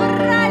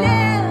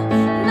феврале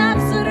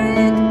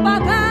навзрыд,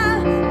 пока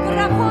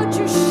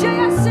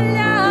грохочущая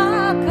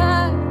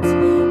слякоть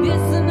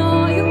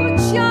весною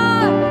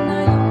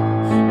черною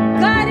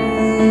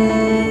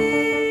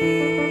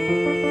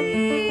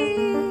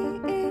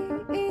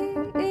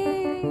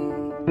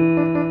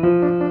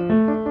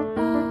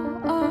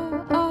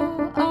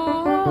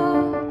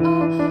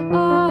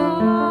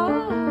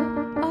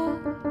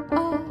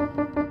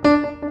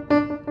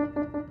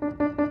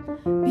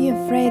Be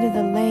afraid of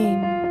the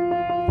lame,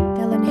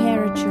 they'll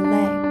inherit your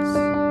legs.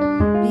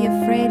 Be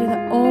afraid of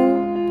the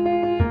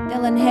old,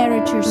 they'll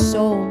inherit your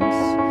souls.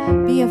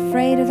 Be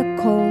afraid of the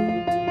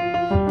cold,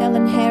 they'll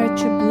inherit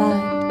your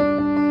blood.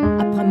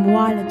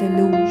 Après-moi le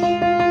deluge,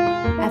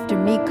 after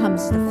me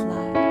comes the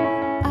flood.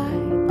 I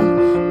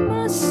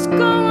must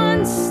go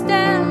on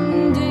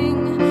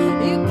standing.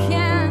 You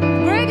can't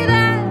break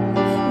that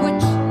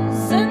which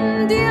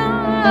isn't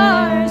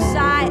yours.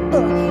 I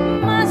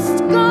must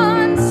go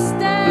on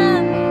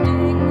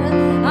standing.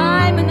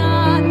 I'm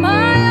not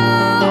my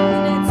own,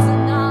 it's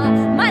not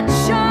my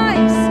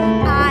choice.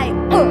 I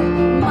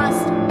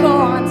must go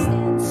on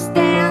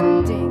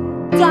standing.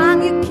 Dong,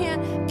 you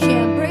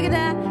can't break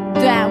that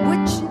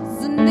which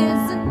isn't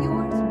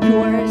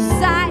yours.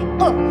 I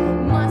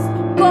must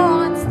go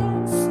on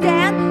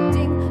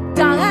standing.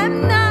 Dong, I'm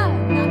not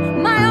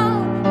my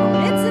own,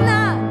 it's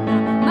not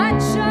my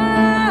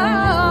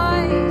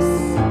choice.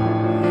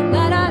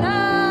 La da da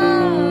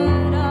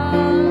da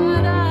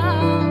da.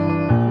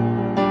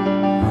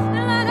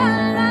 La da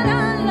la da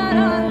la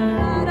da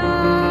la da.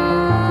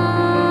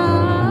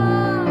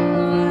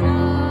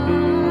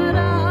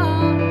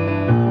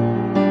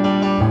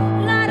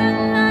 La da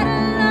la da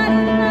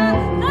la da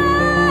la.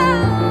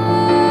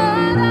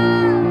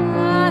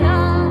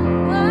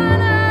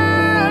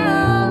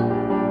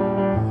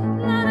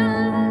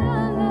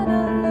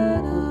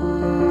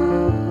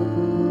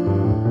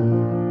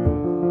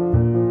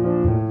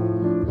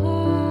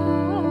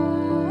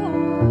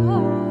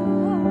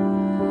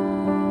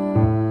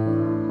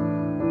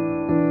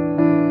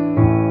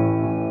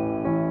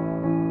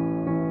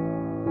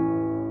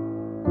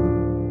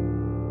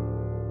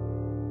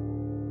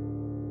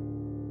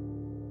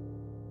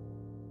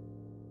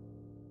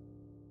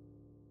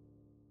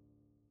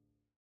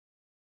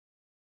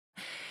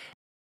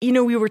 You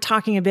know, we were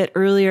talking a bit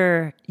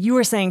earlier. You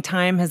were saying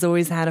time has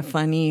always had a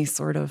funny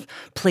sort of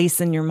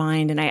place in your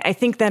mind. And I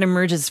think that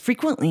emerges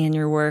frequently in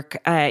your work.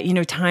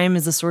 Time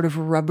is a sort of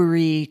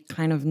rubbery,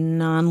 kind of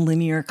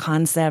nonlinear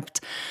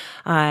concept.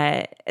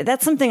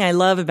 That's something I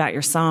love about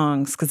your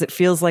songs, because it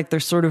feels like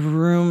there's sort of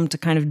room to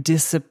kind of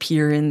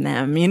disappear in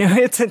them. You know,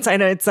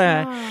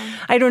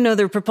 I don't know,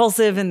 they're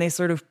propulsive and they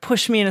sort of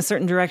push me in a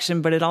certain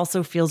direction, but it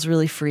also feels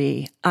really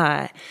free.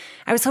 I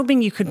was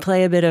hoping you could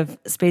play a bit of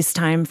Space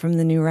Time from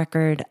the new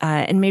record,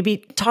 and maybe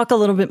talk a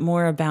little bit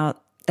more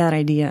about that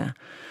idea.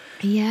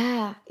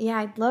 Yeah,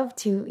 I'd love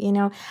to. You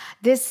know,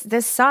 this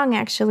song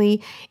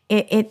actually,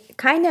 it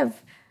kind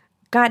of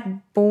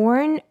got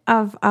born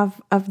of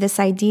this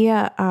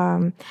idea.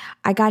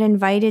 I got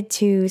invited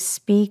to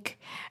speak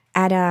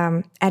at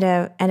an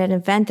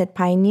event at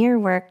Pioneer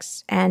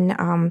Works,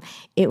 and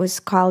it was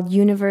called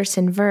Universe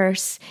in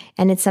Verse,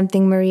 and it's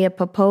something Maria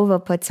Popova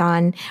puts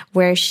on,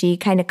 where she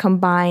kind of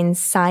combines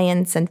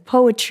science and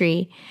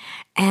poetry,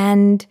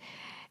 and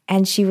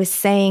she was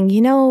saying,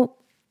 you know,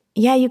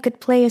 yeah, you could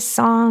play a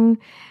song.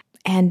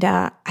 And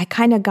I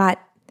kind of got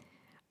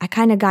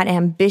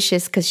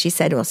ambitious because she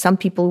said, well, some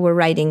people were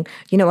writing,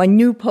 a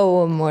new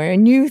poem or a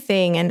new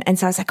thing. And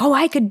so I was like, oh,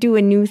 I could do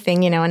a new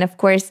thing, And of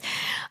course,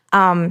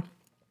 I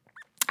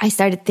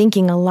started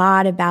thinking a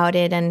lot about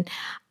it. And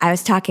I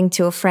was talking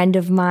to a friend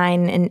of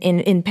mine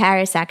in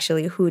Paris,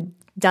 actually, who'd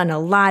done a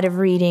lot of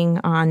reading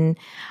on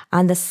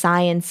the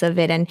science of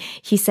it. And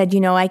he said,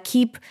 I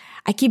keep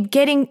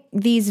getting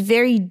these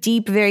very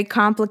deep, very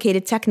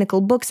complicated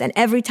technical books. And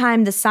every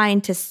time the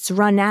scientists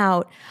run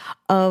out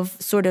of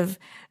sort of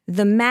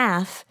the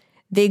math,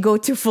 they go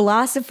to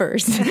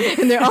philosophers.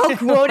 And they're all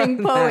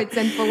quoting poets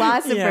and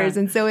philosophers. Yeah.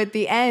 And so at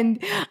the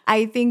end,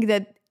 I think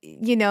that,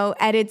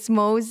 at its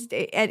most,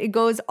 it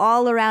goes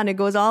all around. It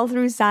goes all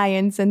through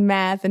science and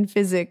math and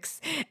physics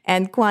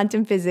and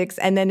quantum physics.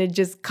 And then it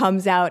just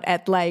comes out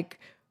at like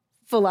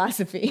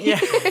philosophy. Yeah.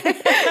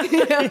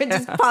 It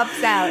just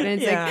pops out.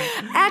 And it's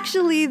like,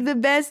 actually, the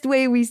best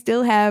way we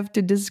still have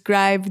to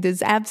describe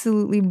this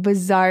absolutely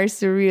bizarre,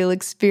 surreal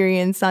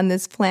experience on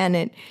this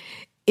planet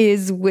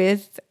is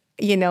with,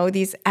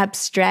 these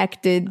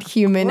abstracted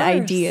human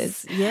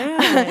ideas.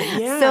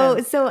 Yeah.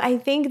 So I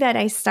think that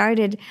I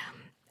started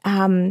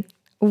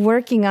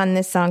working on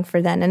this song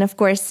for then. And of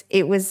course,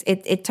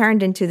 it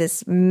turned into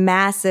this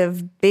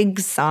massive, big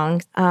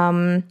song.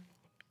 And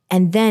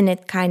then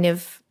it kind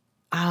of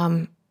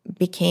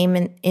became,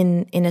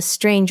 in a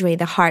strange way,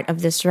 the heart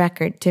of this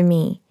record to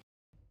me.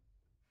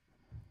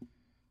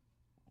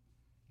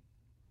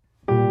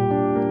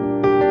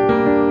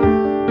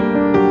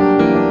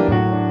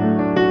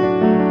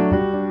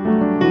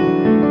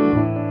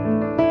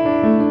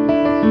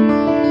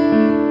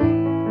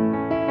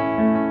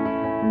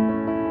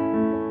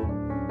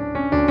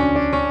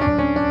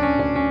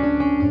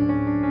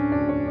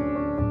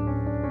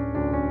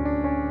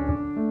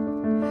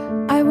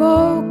 I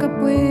woke up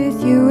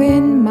with you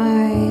in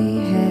my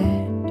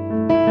head,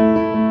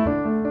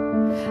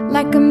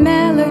 like a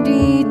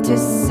melody to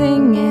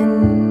sing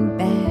in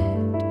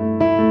bed.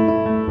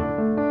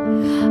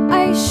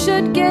 I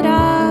should get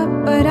up,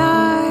 but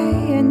I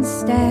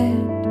instead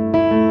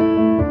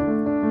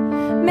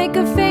make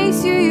a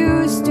face you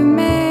used to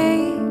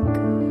make.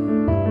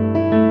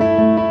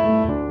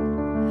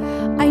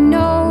 I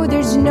know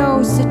there's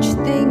no such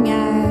thing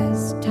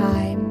as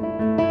time.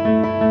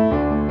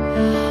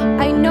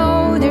 I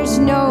know there's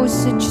no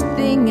such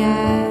thing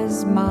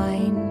as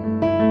mine.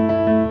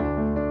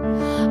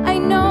 I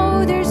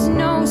know there's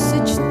no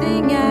such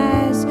thing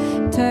as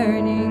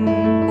turning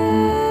back.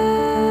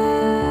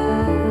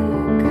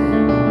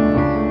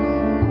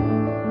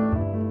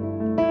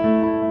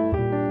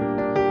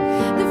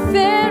 The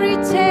fairy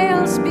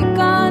tale's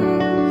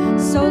begun,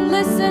 so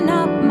listen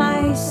up,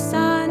 my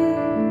son.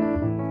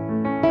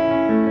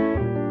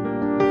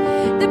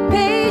 The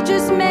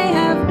pages may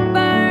have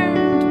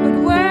burned, but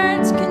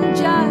words can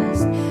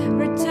just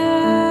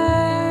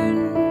return.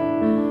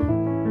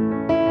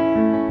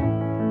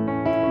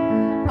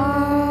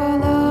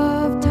 All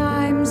of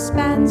time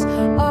spans,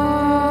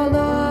 all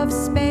of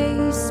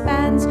space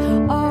spans,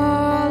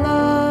 all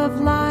of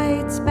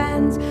light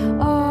spans,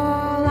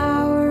 all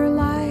our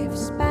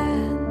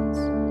lifespans.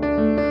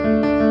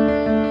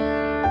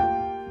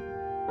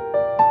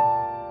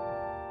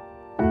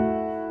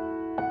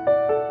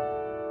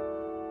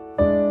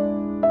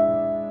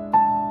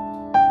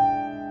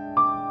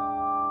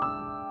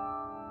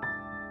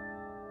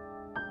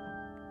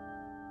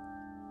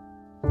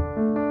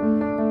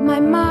 My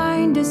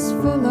mind is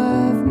full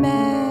of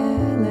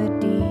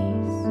melodies.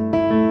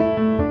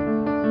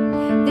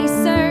 They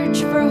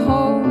search for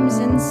homes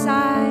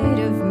inside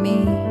of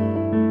me,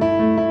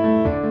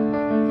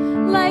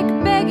 like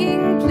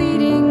begging,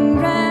 pleading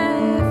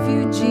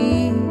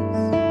refugees.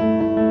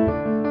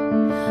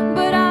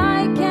 But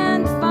I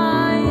can't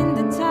find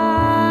the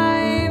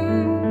time.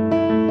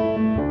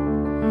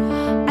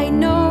 I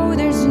know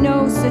there's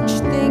no such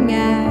thing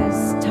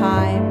as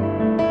time.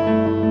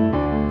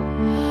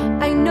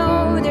 I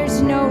know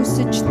there's no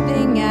such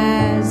thing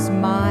as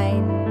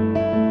mine.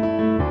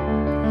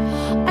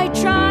 I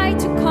try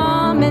to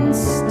calm and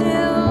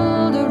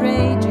still the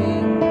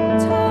raging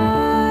tide.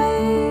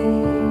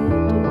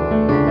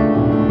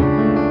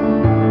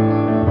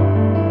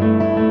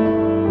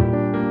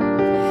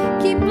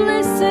 Keep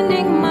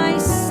listening, my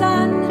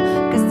son,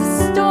 'cause the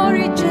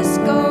story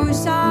just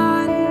goes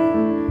on.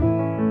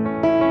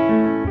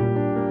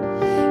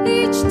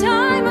 Each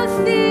time a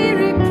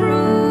theory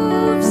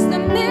proves, the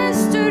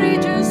mystery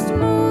just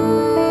moves.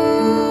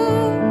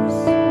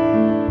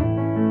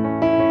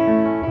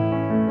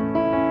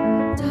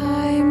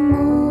 Time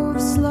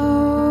moves slow.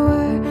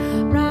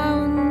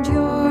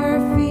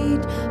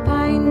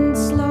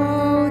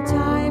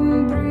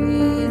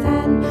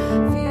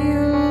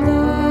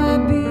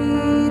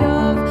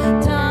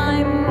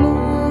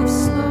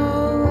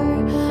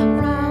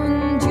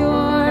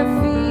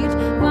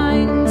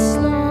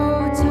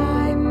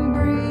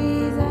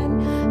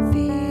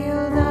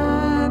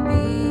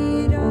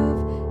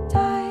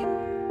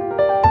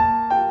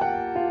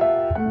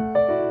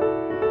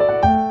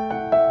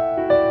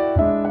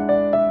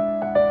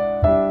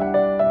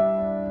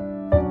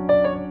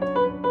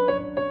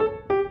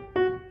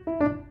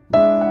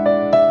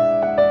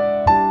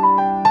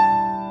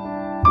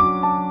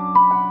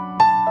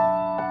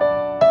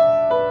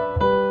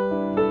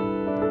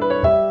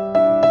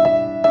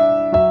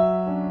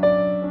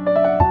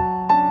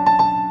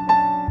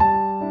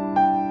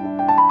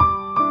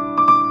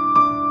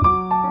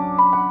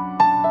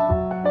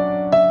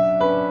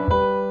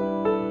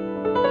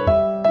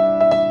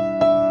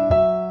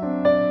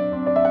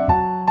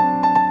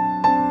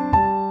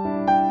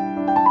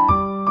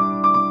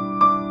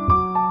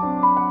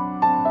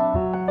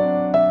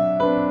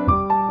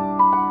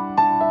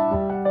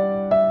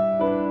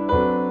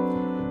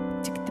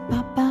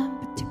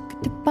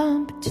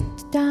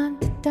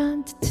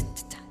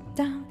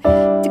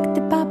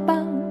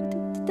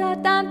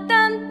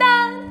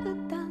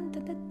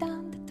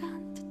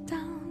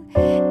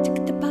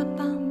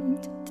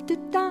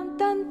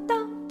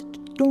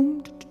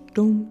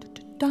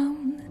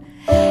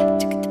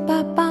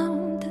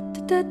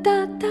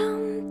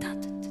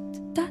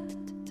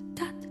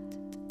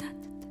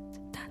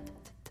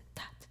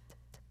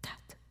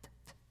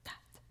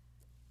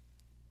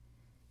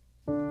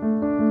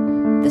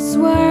 This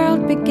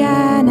world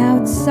began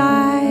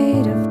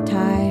outside of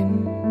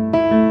time.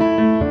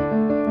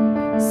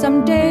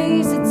 Some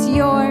days it's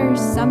yours,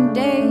 some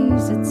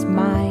days it's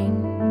mine.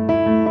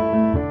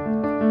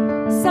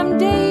 Some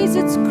days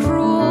it's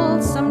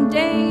cruel, some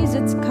days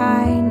it's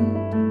kind.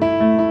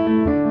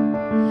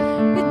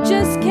 It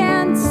just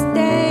can't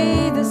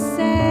stay the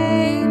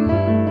same.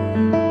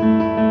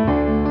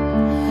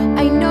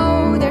 I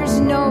know there's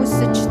no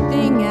such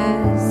thing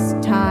as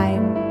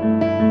time.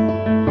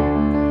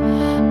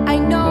 I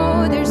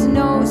know there's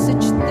no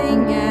such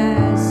thing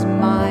as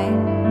mine.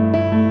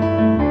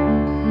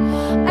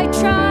 I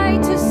try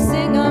to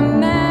sing a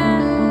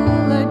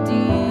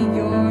melody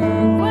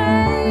your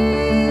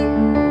way.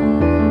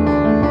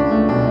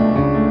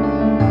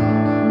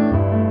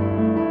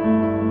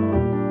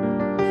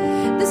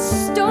 The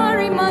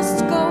story must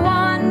go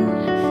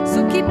on,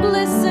 so keep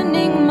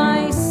listening,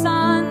 my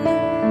son.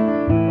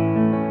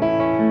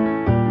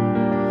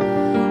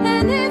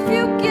 And if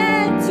you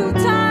get too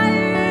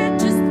tired,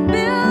 just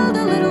build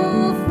a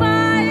little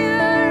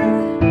fire.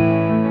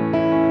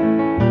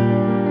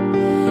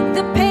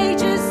 The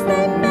pages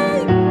they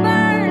may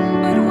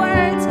burn, but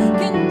words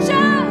can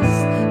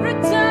just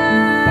return.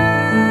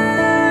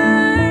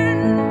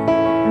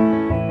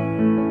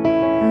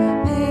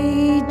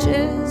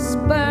 Pages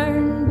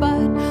burn,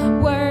 but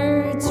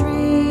words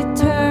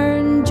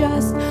return.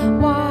 Just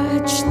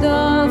watch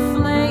the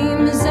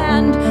flames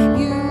and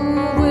you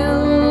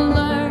will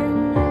learn.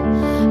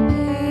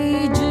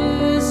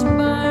 Pages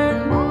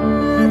burn,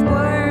 but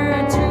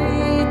words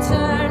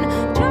return.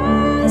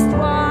 Just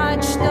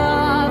watch the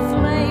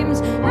flames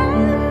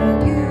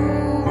and you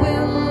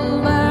will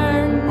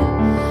learn.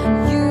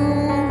 You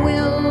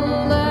will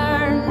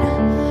learn.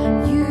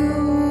 You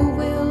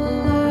will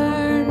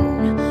learn.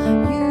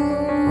 You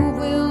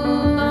will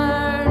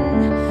learn.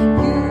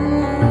 You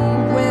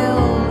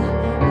will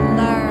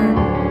learn.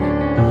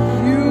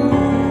 You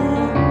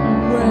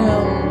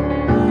will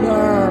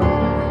learn.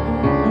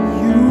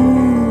 You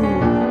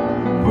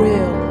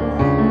will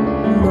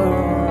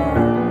learn.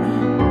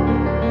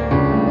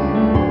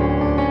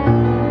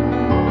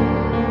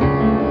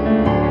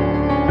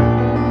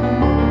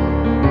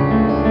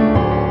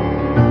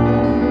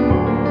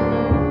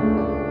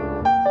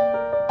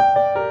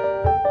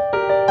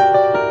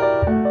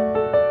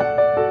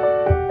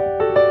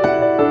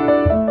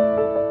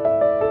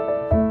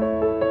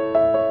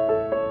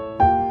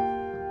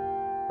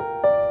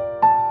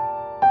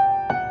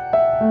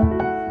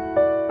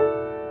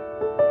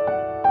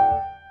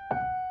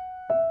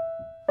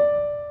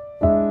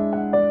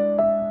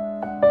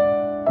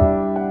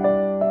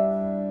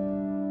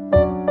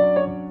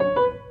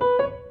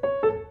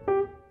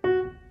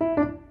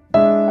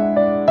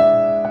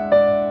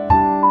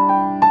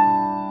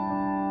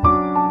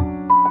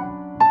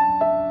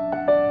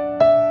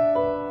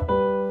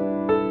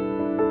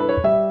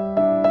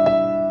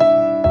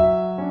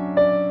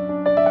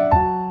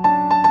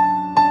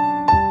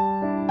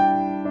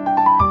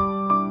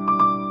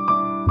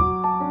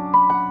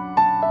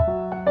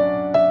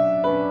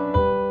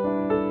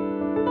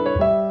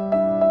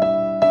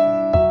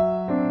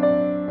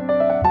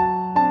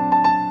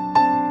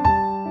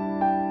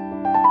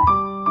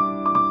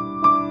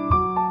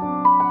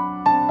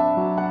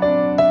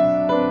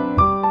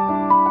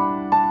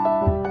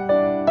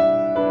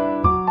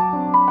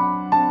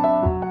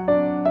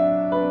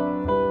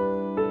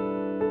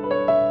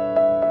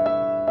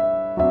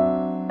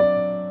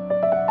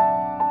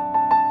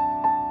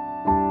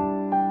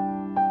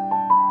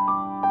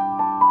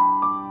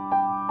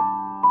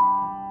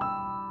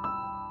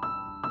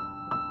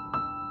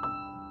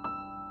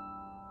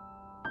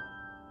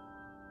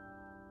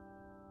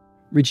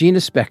 Regina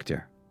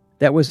Spektor.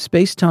 That was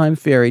Space-Time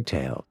Fairy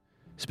Tale.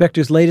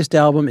 Spektor's latest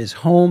album is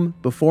Home,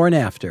 Before and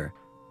After,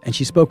 and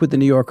she spoke with The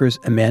New Yorker's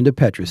Amanda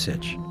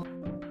Petrusich.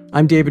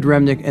 I'm David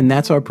Remnick, and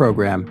that's our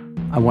program.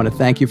 I want to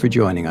thank you for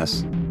joining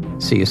us.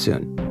 See you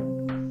soon.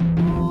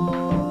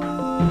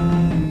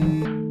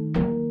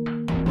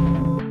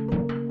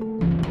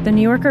 The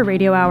New Yorker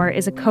Radio Hour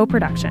is a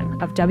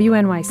co-production of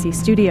WNYC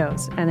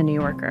Studios and The New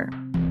Yorker.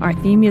 Our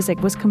theme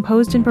music was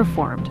composed and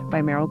performed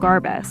by Merrill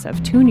Garbes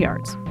of Tune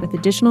Yards, with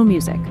additional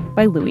music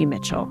by Louis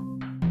Mitchell.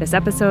 This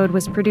episode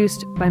was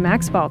produced by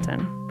Max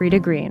Balton, Brita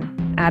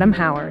Green, Adam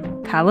Howard,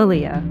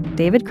 Kalalia,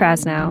 David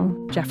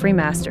Krasnow, Jeffrey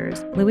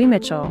Masters, Louis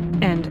Mitchell,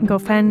 and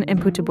Gofen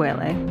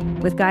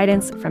Imputubwele, with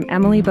guidance from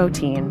Emily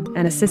Botine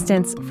and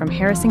assistance from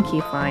Harrison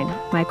Kiefline,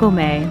 Michael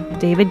May,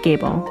 David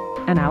Gable,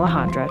 and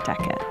Alejandra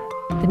Deckett.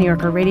 The New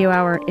Yorker Radio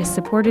Hour is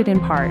supported in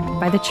part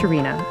by the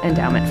Chirina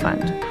Endowment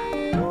Fund.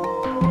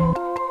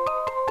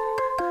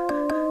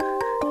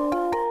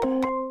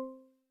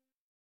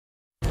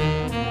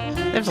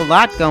 There's a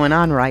lot going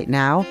on right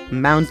now.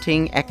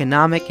 Mounting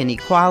economic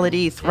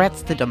inequality,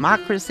 threats to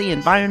democracy,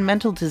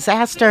 environmental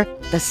disaster,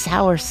 the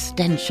sour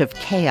stench of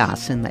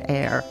chaos in the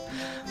air.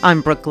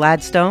 I'm Brooke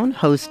Gladstone,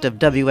 host of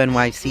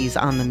WNYC's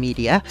On the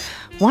Media.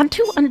 Want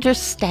to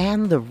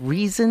understand the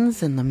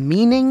reasons and the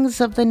meanings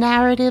of the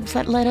narratives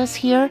that led us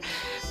here,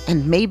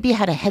 and maybe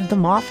how to head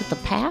them off at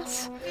the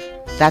pass?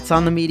 That's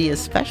On the Media's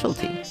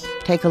specialty.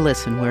 Take a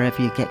listen wherever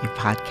you get your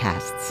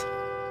podcasts.